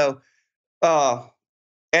way. So,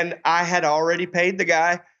 and I had already paid the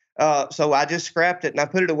guy. So I just scrapped it and I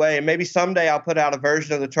put it away. And maybe someday I'll put out a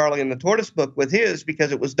version of the Charlie and the Tortoise book with his,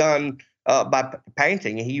 because it was done by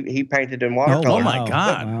painting. He painted in watercolor. Oh my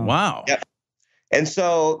God! Wow. Yep. And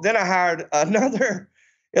so then I hired another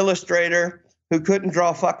illustrator who couldn't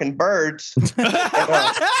draw fucking birds.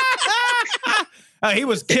 He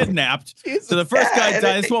was kidnapped. So the first guy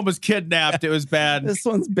died. This one was kidnapped. It was bad. This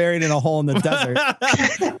one's buried in a hole in the desert.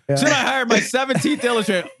 So I hired my 17th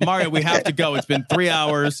illustrator. Mario, we have to go. It's been 3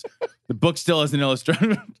 hours. The book still isn't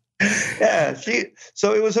illustrated. Yeah,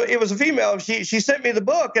 so it was a female. She sent me the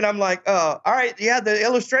book, and I'm like, all right, yeah, the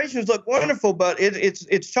illustrations look wonderful, but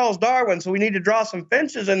it's Charles Darwin, so we need to draw some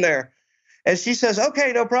finches in there. And she says,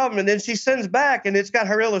 okay, no problem. And then she sends back, and it's got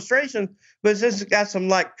her illustration, but it's got some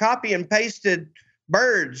like copy and pasted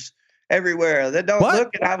birds everywhere that don't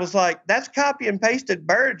look. And I was like, that's copy and pasted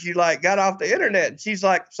birds you like got off the internet. And she's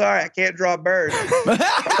like, sorry, I can't draw birds.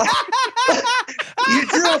 You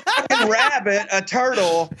drew a fucking rabbit, a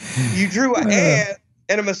turtle, you drew an ant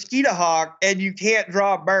and a mosquito hawk, and you can't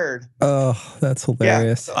draw a bird. Oh, that's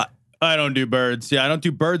hilarious. Yeah. I don't do birds. Yeah, I don't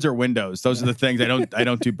do birds or windows. Those are the things I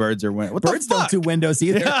don't do birds or windows. Birds don't do windows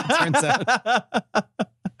either, it turns out.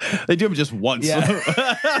 They do them just once. Yeah.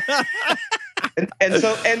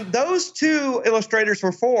 and those two illustrators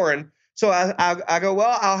were foreign. So I go,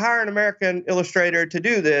 well, I'll hire an American illustrator to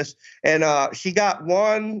do this. And she got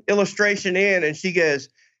one illustration in, and she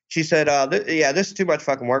said, this is too much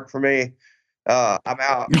fucking work for me. I'm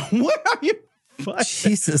out. What are you?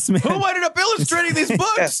 Jesus, man. Who ended up illustrating these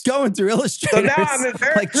books? Going through illustrators. So now I'm in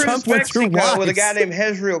Veracruz, Mexico, with a guy named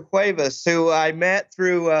Jezreel Cuevas, who I met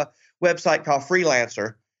through a website called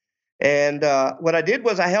Freelancer. And what I did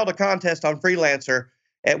was I held a contest on Freelancer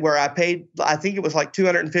where I paid, I think it was like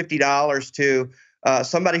 $250 to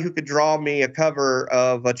somebody who could draw me a cover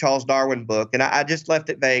of a Charles Darwin book. And I just left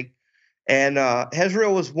it vague. And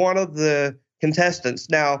Jezreel was one of the contestants.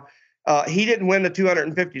 Now, he didn't win the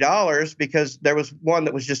 $250 because there was one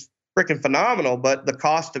that was just freaking phenomenal. But the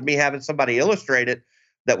cost of me having somebody illustrate it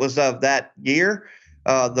that was of that year,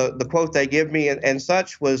 the quote they give me and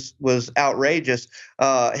such was outrageous.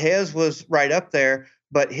 His was right up there,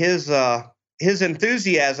 but his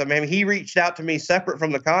enthusiasm, I mean, he reached out to me separate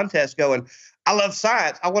from the contest going, I love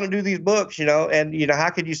science. I want to do these books, and how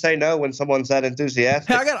could you say no when someone's that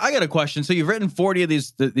enthusiastic? Hey, I got a question. So you've written 40 of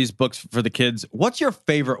these books for the kids. What's your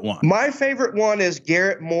favorite one? My favorite one is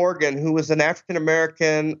Garrett Morgan, who was an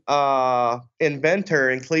African-American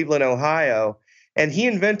inventor in Cleveland, Ohio. And he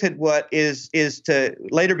invented what is to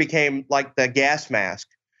later became like the gas mask.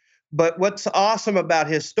 But what's awesome about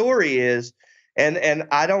his story is, and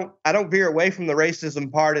I don't veer away from the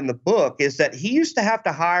racism part in the book, is that he used to have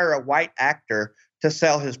to hire a white actor to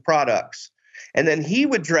sell his products. And then he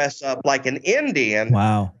would dress up like an Indian,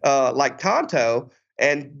 wow, like Tonto,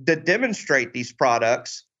 and to demonstrate these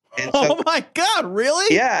products. And oh my God,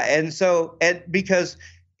 really? Yeah. And because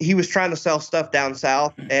he was trying to sell stuff down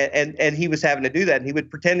south, and he was having to do that. And he would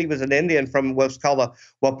pretend he was an Indian from what's called a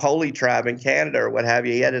Wapoli tribe in Canada or what have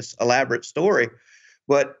you. He had this elaborate story.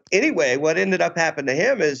 But anyway, what ended up happening to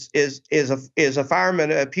him is a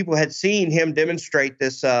fireman. People had seen him demonstrate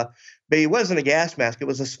this, but it wasn't a gas mask. It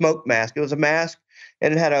was a smoke mask. It was a mask,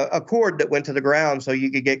 and it had a cord that went to the ground so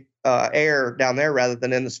you could get air down there rather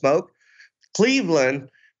than in the smoke. Cleveland,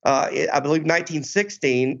 I believe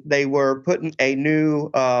 1916, they were putting a new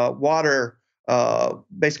water,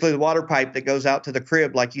 basically the water pipe that goes out to the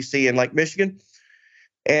crib like you see in Lake Michigan.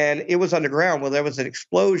 And it was underground. Well, there was an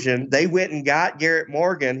explosion. They went and got Garrett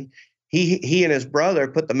Morgan. He and his brother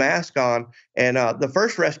put the mask on, and the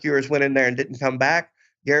first rescuers went in there and didn't come back.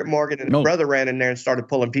 Garrett Morgan and his brother ran in there and started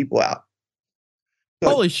pulling people out. So,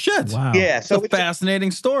 holy shit. Wow. Yeah. So it's a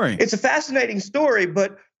fascinating story. It's a fascinating story,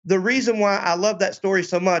 but the reason why I love that story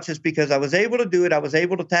so much is because I was able to do it. I was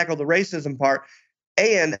able to tackle the racism part.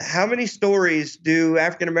 And how many stories do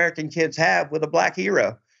African-American kids have with a black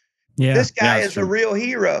hero? Yeah, this guy is true. a real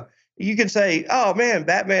hero. You can say, oh, man,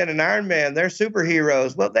 Batman and Iron Man, they're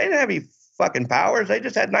superheroes. Well, they didn't have any fucking powers. They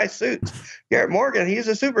just had nice suits. Garrett Morgan, he's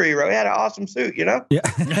a superhero. He had an awesome suit, you know? Yeah.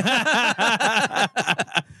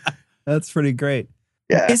 That's pretty great.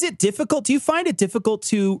 Yeah. Is it difficult? Do you find it difficult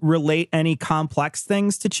to relate any complex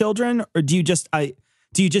things to children? Or do you just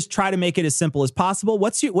try to make it as simple as possible?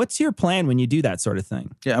 What's your plan when you do that sort of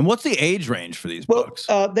thing? Yeah. And what's the age range for these books?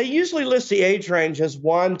 They usually list the age range as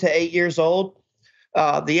 1 to 8 years old.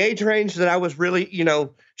 The age range that I was really,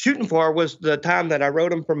 shooting for was the time that I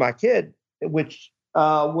wrote them for my kid, which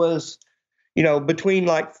was, between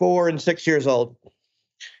like 4 and 6 years old.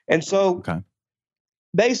 And so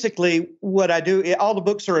basically what I do, all the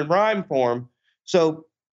books are in rhyme form. So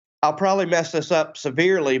I'll probably mess this up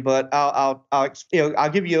severely, but I'll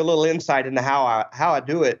give you a little insight into how I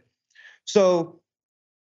do it. So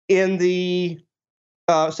in the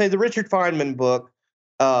say the Richard Feynman book,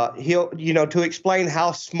 he'll to explain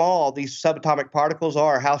how small these subatomic particles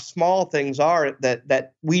are, how small things are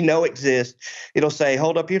that we know exist. It'll say,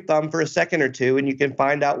 hold up your thumb for a second or two, and you can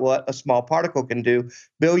find out what a small particle can do.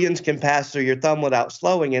 Billions can pass through your thumb without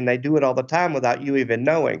slowing, and they do it all the time without you even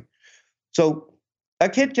knowing. So a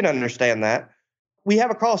kid can understand that. We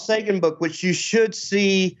have a Carl Sagan book, which you should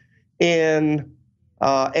see in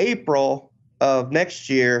April of next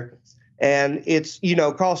year. And it's,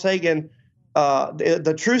 Carl Sagan,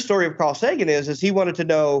 the true story of Carl Sagan is he wanted to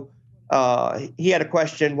know, he had a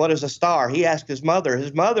question, what is a star? He asked his mother.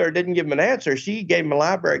 His mother didn't give him an answer. She gave him a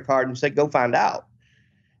library card and said, go find out.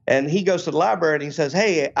 And he goes to the library and he says,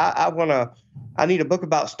 hey, I need a book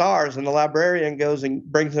about stars. And the librarian goes and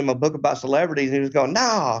brings him a book about celebrities. And he was going,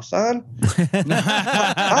 no, son.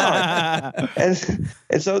 and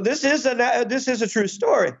so this is a true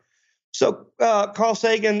story. So Carl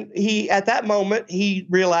Sagan, at that moment, he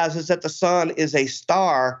realizes that the sun is a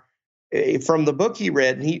star from the book he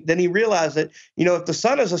read. And then he realized that, if the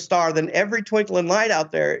sun is a star, then every twinkling light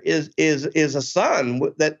out there is a sun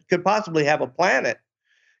that could possibly have a planet.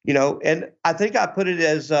 And I think I put it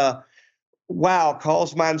as, wow,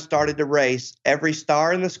 Carl's mind started to race. Every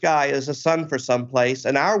star in the sky is a sun for some place,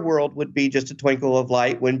 and our world would be just a twinkle of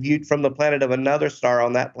light when viewed from the planet of another star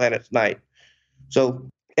on that planet's night. So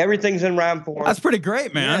everything's in rhyme form. That's pretty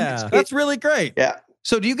great, man. Yeah. That's really great. Yeah.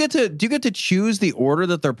 So do you get to choose the order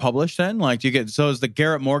that they're published in? Like, is the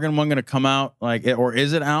Garrett Morgan one going to come out, or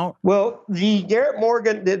is it out? Well, the Garrett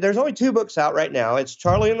Morgan, there's only 2 books out right now. It's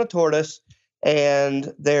Charlie and the Tortoise,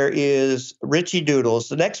 and there is Richie Doodles.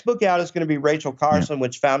 The next book out is going to be Rachel Carson,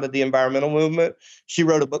 which founded the environmental movement. She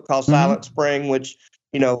wrote a book called Silent Spring, which,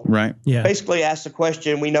 basically asks the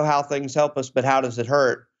question, we know how things help us, but how does it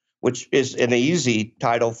hurt? Which is an easy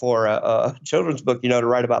title for a children's book, to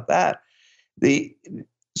write about that.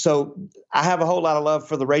 So I have a whole lot of love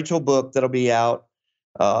for the Rachel book that'll be out.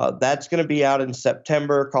 That's going to be out in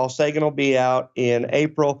September. Carl Sagan will be out in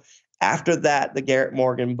April. After that, the Garrett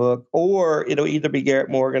Morgan book, or it'll either be Garrett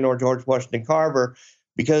Morgan or George Washington Carver,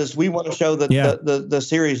 because we want to show that the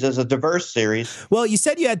series is a diverse series. Well, you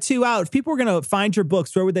said you had 2 out. If people were going to find your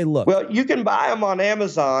books, where would they look? Well, you can buy them on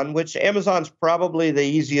Amazon, which Amazon's probably the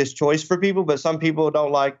easiest choice for people, but some people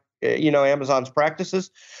don't like, Amazon's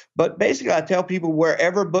practices. But basically, I tell people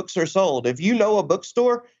wherever books are sold, if you know a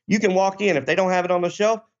bookstore, you can walk in. If they don't have it on the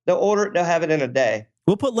shelf, they'll order it. They'll have it in a day.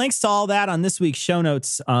 We'll put links to all that on this week's show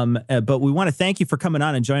notes. But we want to thank you for coming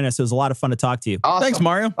on and joining us. It was a lot of fun to talk to you. Awesome. Thanks,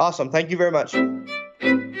 Mario. Awesome. Thank you very much.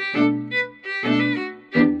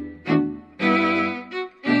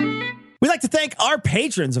 We'd like like to thank our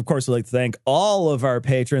patrons. Of course, we'd like to thank all of our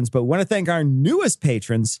patrons, but we want to thank our newest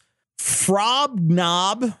patrons,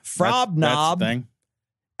 Frobnob, That's the thing.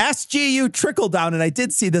 SGU Trickle Down, and I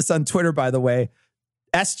did see this on Twitter, by the way.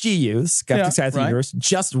 SGU, Skeptics Guide to the Universe,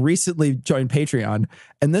 just recently joined Patreon,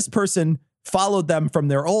 and this person followed them from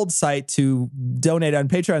their old site to donate on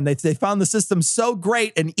Patreon. They found the system so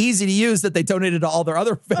great and easy to use that they donated to all their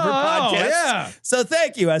other favorite podcasts. Yeah. So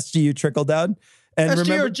thank you, SGU Trickle Down. And SGU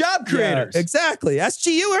remember, are job creators. Yeah, exactly.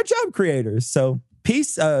 SGU are job creators. So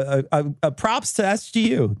peace, props to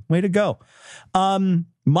SGU. Way to go.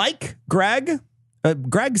 Mike, Greg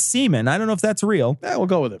Seaman. I don't know if that's real. Yeah, we'll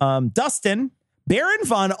go with it. Dustin, Baron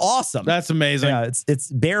Von Awesome. That's amazing. Yeah,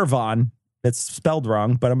 it's Bear Von. It's spelled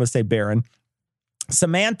wrong, but I'm going to say Baron.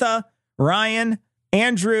 Samantha, Ryan,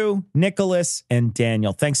 Andrew, Nicholas, and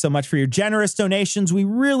Daniel. Thanks so much for your generous donations. We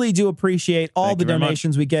really do appreciate all the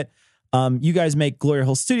donations we get. You guys make Glory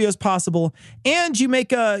Hole Studios possible, and you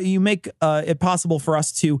make it possible for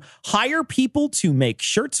us to hire people to make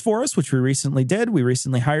shirts for us, which we recently did. We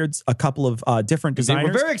recently hired a couple of different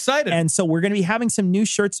designers. We're very excited. And so we're going to be having some new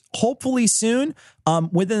shirts hopefully soon.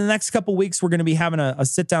 Within the next couple of weeks, we're going to be having a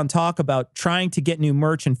sit-down talk about trying to get new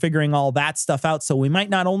merch and figuring all that stuff out. So we might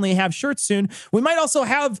not only have shirts soon, we might also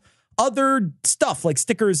have other stuff like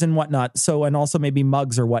stickers and whatnot. So, and also maybe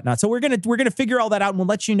mugs or whatnot. So we're gonna figure all that out, and we'll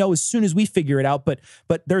let you know as soon as we figure it out. But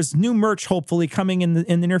there's new merch hopefully coming in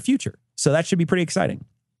the near future. So that should be pretty exciting.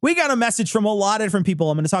 We got a message from a lot of different people.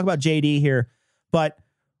 I'm going to talk about JD here, but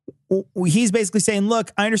he's basically saying,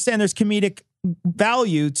 look, I understand there's comedic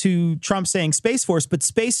value to Trump saying Space Force, but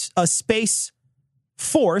a space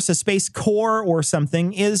force, a space corps or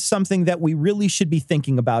something is something that we really should be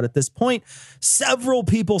thinking about at this point. Several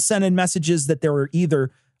people sent in messages that there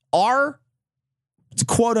are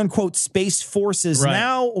quote unquote space forces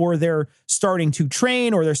now, or they're starting to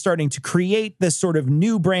train, or they're starting to create this sort of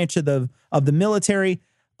new branch of the military.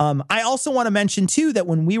 I also want to mention too, that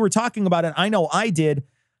when we were talking about it, I know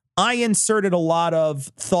I inserted a lot of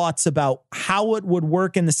thoughts about how it would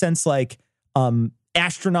work in the sense like,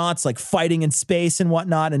 astronauts like fighting in space and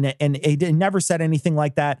whatnot. And it never said anything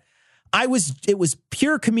like that. It was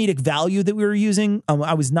pure comedic value that we were using.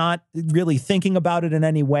 I was not really thinking about it in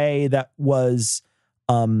any way that was,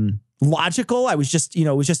 logical. I was just, it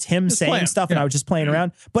was just him saying stuff and I was just playing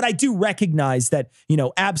around. But I do recognize that,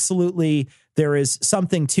 absolutely there is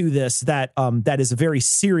something to this that is a very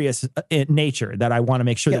serious in nature that I want to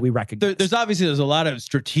make sure that we recognize. There's a lot of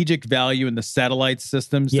strategic value in the satellite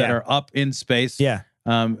systems that are up in space. Yeah.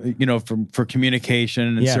 For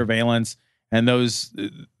communication and surveillance, and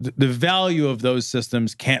the value of those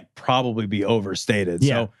systems can't probably be overstated.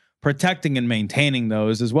 Yeah. So protecting and maintaining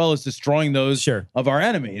those, as well as destroying those of our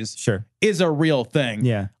enemies, is a real thing.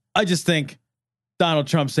 Yeah. I just think Donald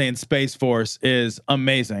Trump saying Space Force is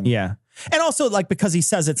amazing. Yeah. And also, like, because he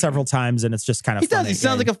says it several times and it's just kind of funny. He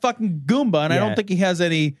sounds like a fucking Goomba, and I don't think he has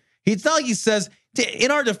any. It's not like he says,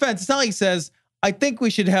 in our defense, it's not like he says, I think we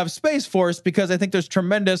should have Space Force because I think there's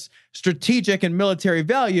tremendous strategic and military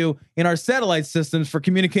value in our satellite systems for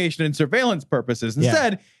communication and surveillance purposes.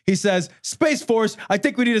 Instead, he says, Space Force, I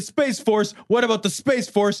think we need a Space Force. What about the Space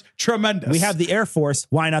Force? Tremendous. We have the Air Force.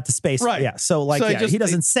 Why not the Space? Right. Yeah. So, he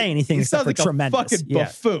doesn't say anything except for like tremendous. A fucking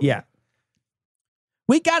buffoon. Yeah.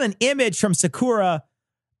 We got an image from Sakura,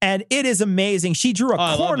 and it is amazing. She drew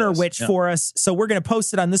a corner witch for us. So we're going to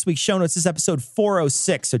post it on this week's show notes. This is episode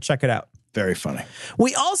 406. So check it out. Very funny.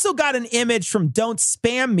 We also got an image from Don't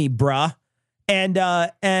Spam Me, Bruh.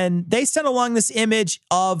 And they sent along this image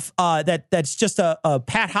of that's just a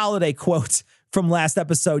Pat Holliday quote from last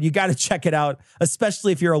episode. You got to check it out,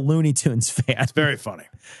 especially if you're a Looney Tunes fan. It's very funny.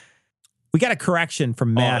 We got a correction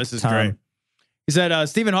from Matt. This is great. He said,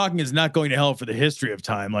 Stephen Hawking is not going to hell for the history of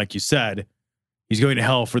time, like you said. He's going to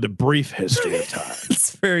hell for the brief history of time.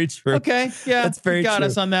 It's very true. Okay. Yeah. That's very true. Got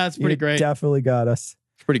us on that. It's pretty great. Definitely got us.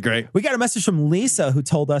 It's pretty great. We got a message from Lisa who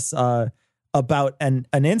told us about an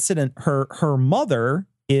incident. Her mother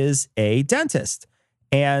is a dentist,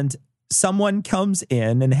 and someone comes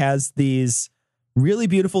in and has these really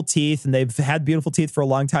beautiful teeth, and they've had beautiful teeth for a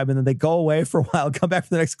long time, and then they go away for a while, come back for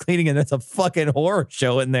the next cleaning, and there's a fucking horror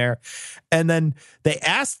show in there. And then they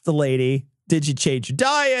asked the lady, did you change your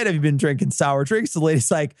diet? Have you been drinking sour drinks? The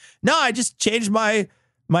lady's like, no, I just changed my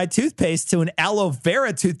toothpaste to an aloe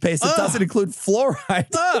vera toothpaste that doesn't include fluoride.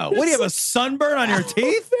 Oh, what do you have, a sunburn on your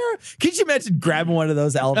teeth? Could you imagine grabbing one of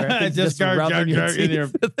those aloe vera things just rubbing your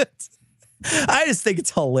teeth with it? I just think it's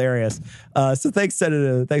hilarious. So thanks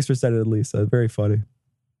for sending it, Lisa. Very funny.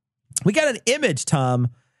 We got an image, Tom.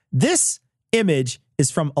 This image is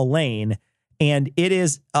from Elaine, And it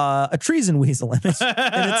is a treason weasel image,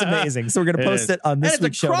 and it's amazing. So we're going to post it on this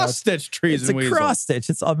week's show notes. It's a cross-stitch treason weasel. It's a cross-stitch.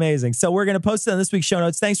 It's amazing. So we're going to post it on this week's show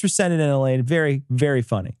notes. Thanks for sending it in, Elaine. Very, very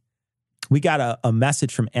funny. We got a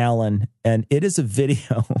message from Alan, and it is a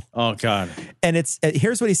video. Oh, God. And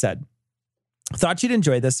here's what he said. Thought you'd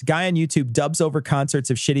enjoy this. Guy on YouTube dubs over concerts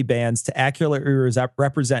of shitty bands to accurately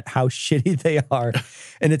represent how shitty they are.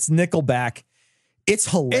 And it's Nickelback. It's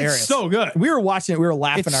hilarious. It's so good. We were watching it. We were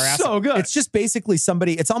laughing our ass off. So good. It's just basically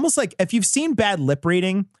somebody. It's almost like if you've seen bad lip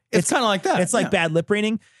reading. It's kind of like that. It's like bad lip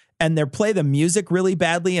reading. And they play the music really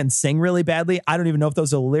badly and sing really badly. I don't even know if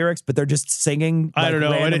those are lyrics, but they're just singing like, I don't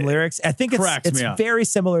know. random lyrics. I think it's very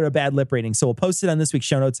similar to bad lip reading. So we'll post it on this week's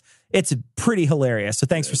show notes. It's pretty hilarious. So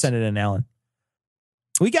thanks for sending it in, Alan.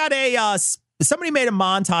 We got somebody made a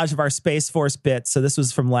montage of our Space Force bit. So this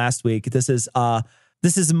was from last week. This is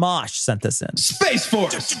Mosh sent this in. Space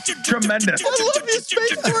Force. Tremendous. I love you,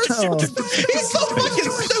 Space Force. He's so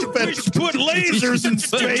fucking stupid. We put lasers in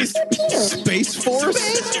space. Space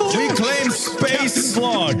Force? We claim space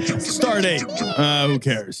slog. Stardate. Who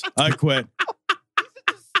cares? I quit.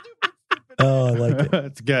 Oh, I like it.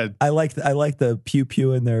 That's good. I like the pew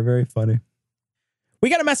pew in there. Very funny. We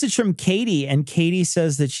got a message from Katie, and Katie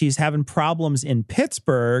says that she's having problems in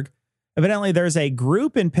Pittsburgh. Evidently, there's a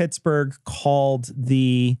group in Pittsburgh called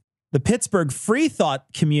the Pittsburgh Free Thought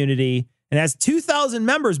Community, and it has 2,000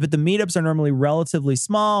 members, but the meetups are normally relatively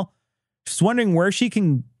small. Just wondering where she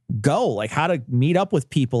can go, like how to meet up with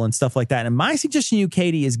people and stuff like that. And my suggestion to you,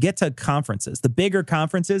 Katie, is get to conferences, the bigger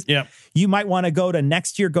conferences. Yeah. You might want to go to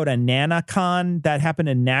NanaCon that happened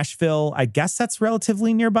in Nashville. I guess that's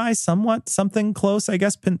relatively nearby, something close. I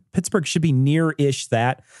guess Pittsburgh should be near-ish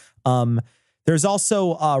that. There's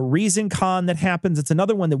also ReasonCon that happens. It's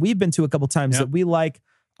another one that we've been to a couple times that we like.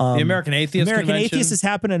 The American Atheist Convention. Atheist is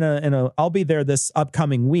happening I'll be there this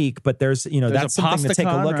upcoming week, but there's that's something to take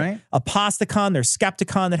a look at. Apostacon, there's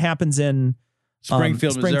Skepticon that happens in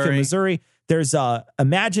Springfield, Missouri. There's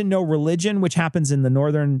Imagine No Religion, which happens in the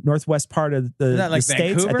northwest part of the States.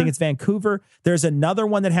 Vancouver? I think it's Vancouver. There's another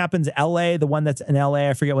one that happens LA, the one that's in LA.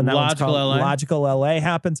 I forget what that one's called. LA. Logical LA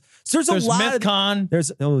happens. So there's a lot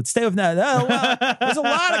MythCon. Stay with that. There's a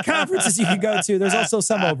lot of conferences you can go to. There's also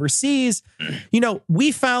some overseas.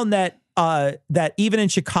 We found that that even in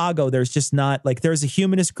Chicago, there's just not there's a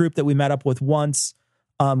humanist group that we met up with once.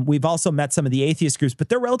 We've also met some of the atheist groups, but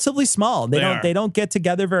they're relatively small. They don't get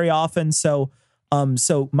together very often. So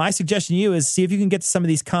my suggestion to you is see if you can get to some of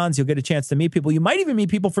these cons. You'll get a chance to meet people. You might even meet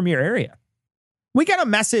people from your area. We got a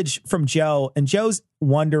message from Joe, and Joe's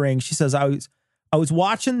wondering. She says, I was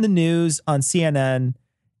watching the news on CNN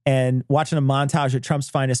and watching a montage of Trump's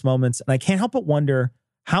finest moments, and I can't help but wonder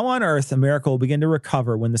how on earth America will begin to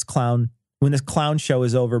recover when this clown show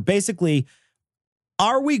is over. Basically,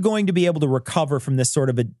 are we going to be able to recover from this sort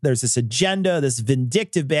of there's this agenda, this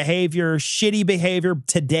vindictive behavior, shitty behavior?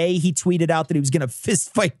 Today, he tweeted out that he was going to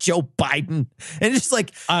fist fight Joe Biden. And it's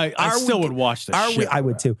like, I still would watch this shit. I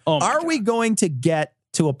would too. Oh are we going to get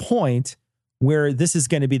to a point where this is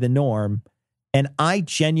going to be the norm? And I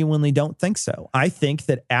genuinely don't think so. I think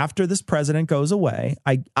that after this president goes away,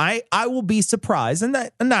 I will be surprised, and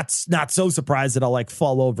not so surprised that I'll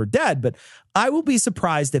fall over dead, but I will be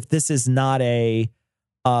surprised if this is not if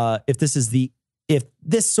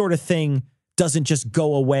this sort of thing doesn't just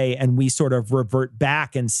go away and we sort of revert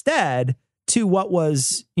back instead to what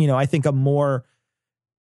was, I think a more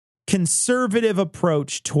conservative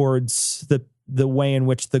approach towards the way in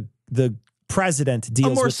which the president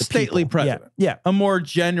deals with the people. A more stately president. Yeah. A more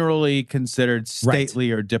generally considered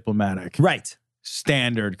stately or diplomatic. Right.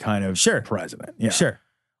 Standard kind of president. Yeah. Sure.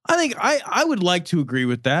 I think I would like to agree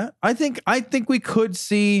with that. I think we could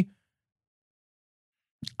see.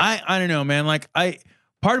 I don't know, man.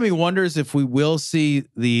 Part of me wonders if we will see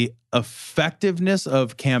the effectiveness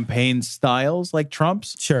of campaign styles like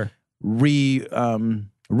Trump's. Sure.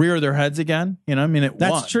 Rear their heads again.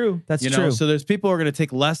 That's true. That's true. So there's people who are going to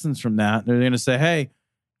take lessons from that. They're going to say, hey,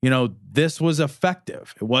 this was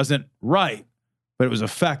effective. It wasn't right, but it was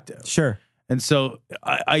effective. Sure. And so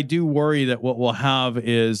I do worry that what we'll have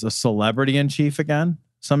is a celebrity in chief again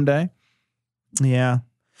someday. Yeah.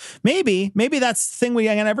 Maybe that's the thing we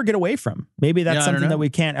can never get away from. Maybe that's something that we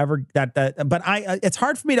can't ever but it's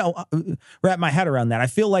hard for me to wrap my head around that. I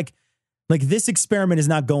feel like this experiment is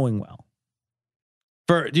not going well.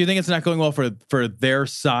 Do you think it's not going well for their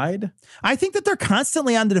side? I think that they're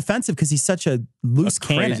constantly on the defensive because he's such a loose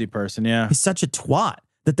cannon. Crazy person, yeah. He's such a twat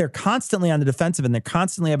that they're constantly on the defensive and they're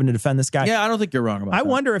constantly having to defend this guy. Yeah, I don't think you're wrong about that. I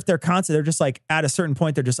wonder if they're just at a certain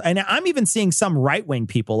point, and I'm even seeing some right-wing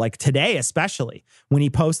people, like today especially, when he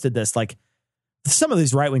posted this, some of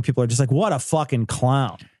these right-wing people are just like, what a fucking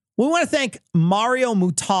clown. We want to thank Mario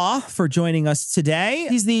Muta for joining us today.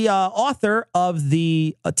 He's the author of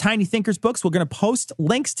the Tiny Thinkers books. We're going to post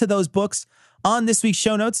links to those books on this week's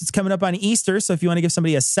show notes. It's coming up on Easter, so if you want to give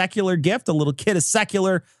somebody a secular gift, a little kid a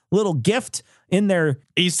secular little gift in their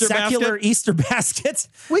secular Easter basket.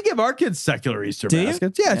 We give our kids secular Easter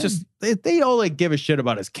baskets. Yeah, it's just they don't like give a shit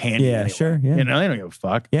about his candy. Yeah, anyway. sure. Yeah. You know, they don't give a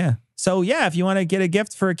fuck. Yeah. So yeah, if you want to get a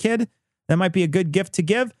gift for a kid, that might be a good gift to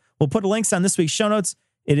give. We'll put links on this week's show notes.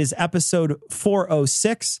 It is episode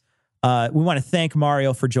 406. We want to thank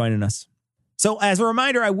Mario for joining us. So as a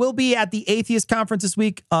reminder, I will be at the Atheist conference this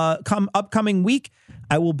week. Upcoming week,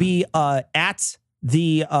 I will be at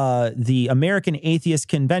the American Atheist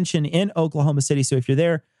Convention in Oklahoma City. So if you're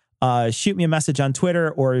there, shoot me a message on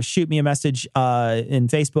Twitter or shoot me a message in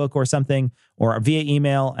Facebook or something, or via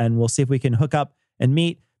email, and we'll see if we can hook up and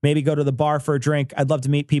meet. Maybe go to the bar for a drink. I'd love to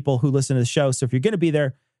meet people who listen to the show. So if you're going to be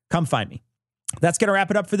there, come find me. That's going to wrap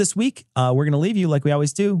it up for this week. We're going to leave you, like we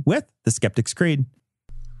always do, with the Skeptic's Creed.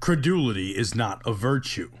 Credulity is not a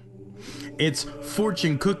virtue. It's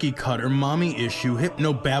fortune cookie cutter, mommy issue,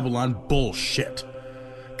 hypno-Babylon bullshit.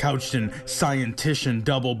 Couched in scientician,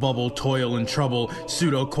 double bubble, toil and trouble,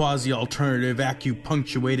 pseudo quasi-alternative,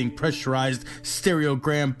 acupunctuating, pressurized,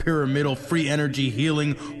 stereogram, pyramidal, free energy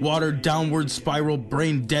healing, watered downward spiral,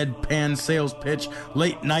 brain deadpan sales pitch,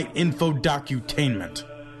 late night info docutainment.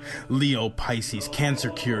 Leo, Pisces, cancer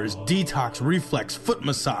cures, detox, reflex, foot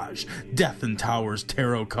massage, death in towers,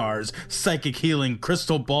 tarot cards, psychic healing,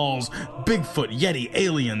 crystal balls, Bigfoot, Yeti,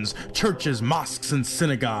 aliens, churches, mosques and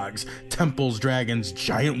synagogues, temples, dragons,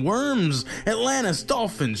 giant worms, Atlantis,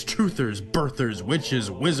 dolphins, truthers, birthers, witches,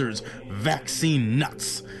 wizards, vaccine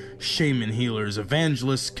nuts, shaman healers,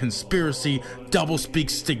 evangelists, conspiracy, doublespeak,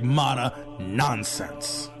 stigmata,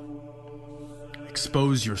 nonsense.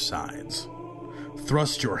 Expose your sides.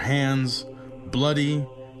 Thrust your hands, bloody,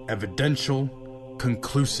 evidential,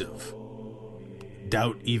 conclusive.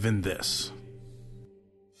 Doubt even this.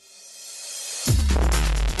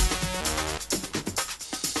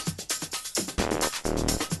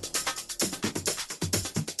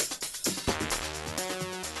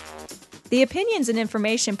 The opinions and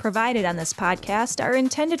information provided on this podcast are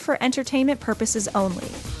intended for entertainment purposes only.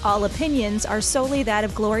 All opinions are solely that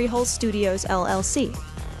of Glory Hole Studios, LLC.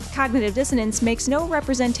 Cognitive Dissonance makes no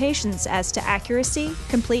representations as to accuracy,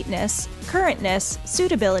 completeness, currentness,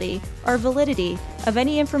 suitability, or validity of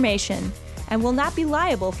any information, and will not be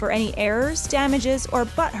liable for any errors, damages, or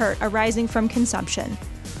butthurt arising from consumption.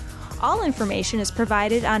 All information is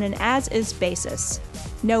provided on an as-is basis.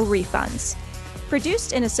 No refunds.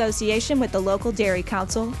 Produced in association with the local Dairy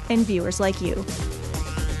Council and viewers like you.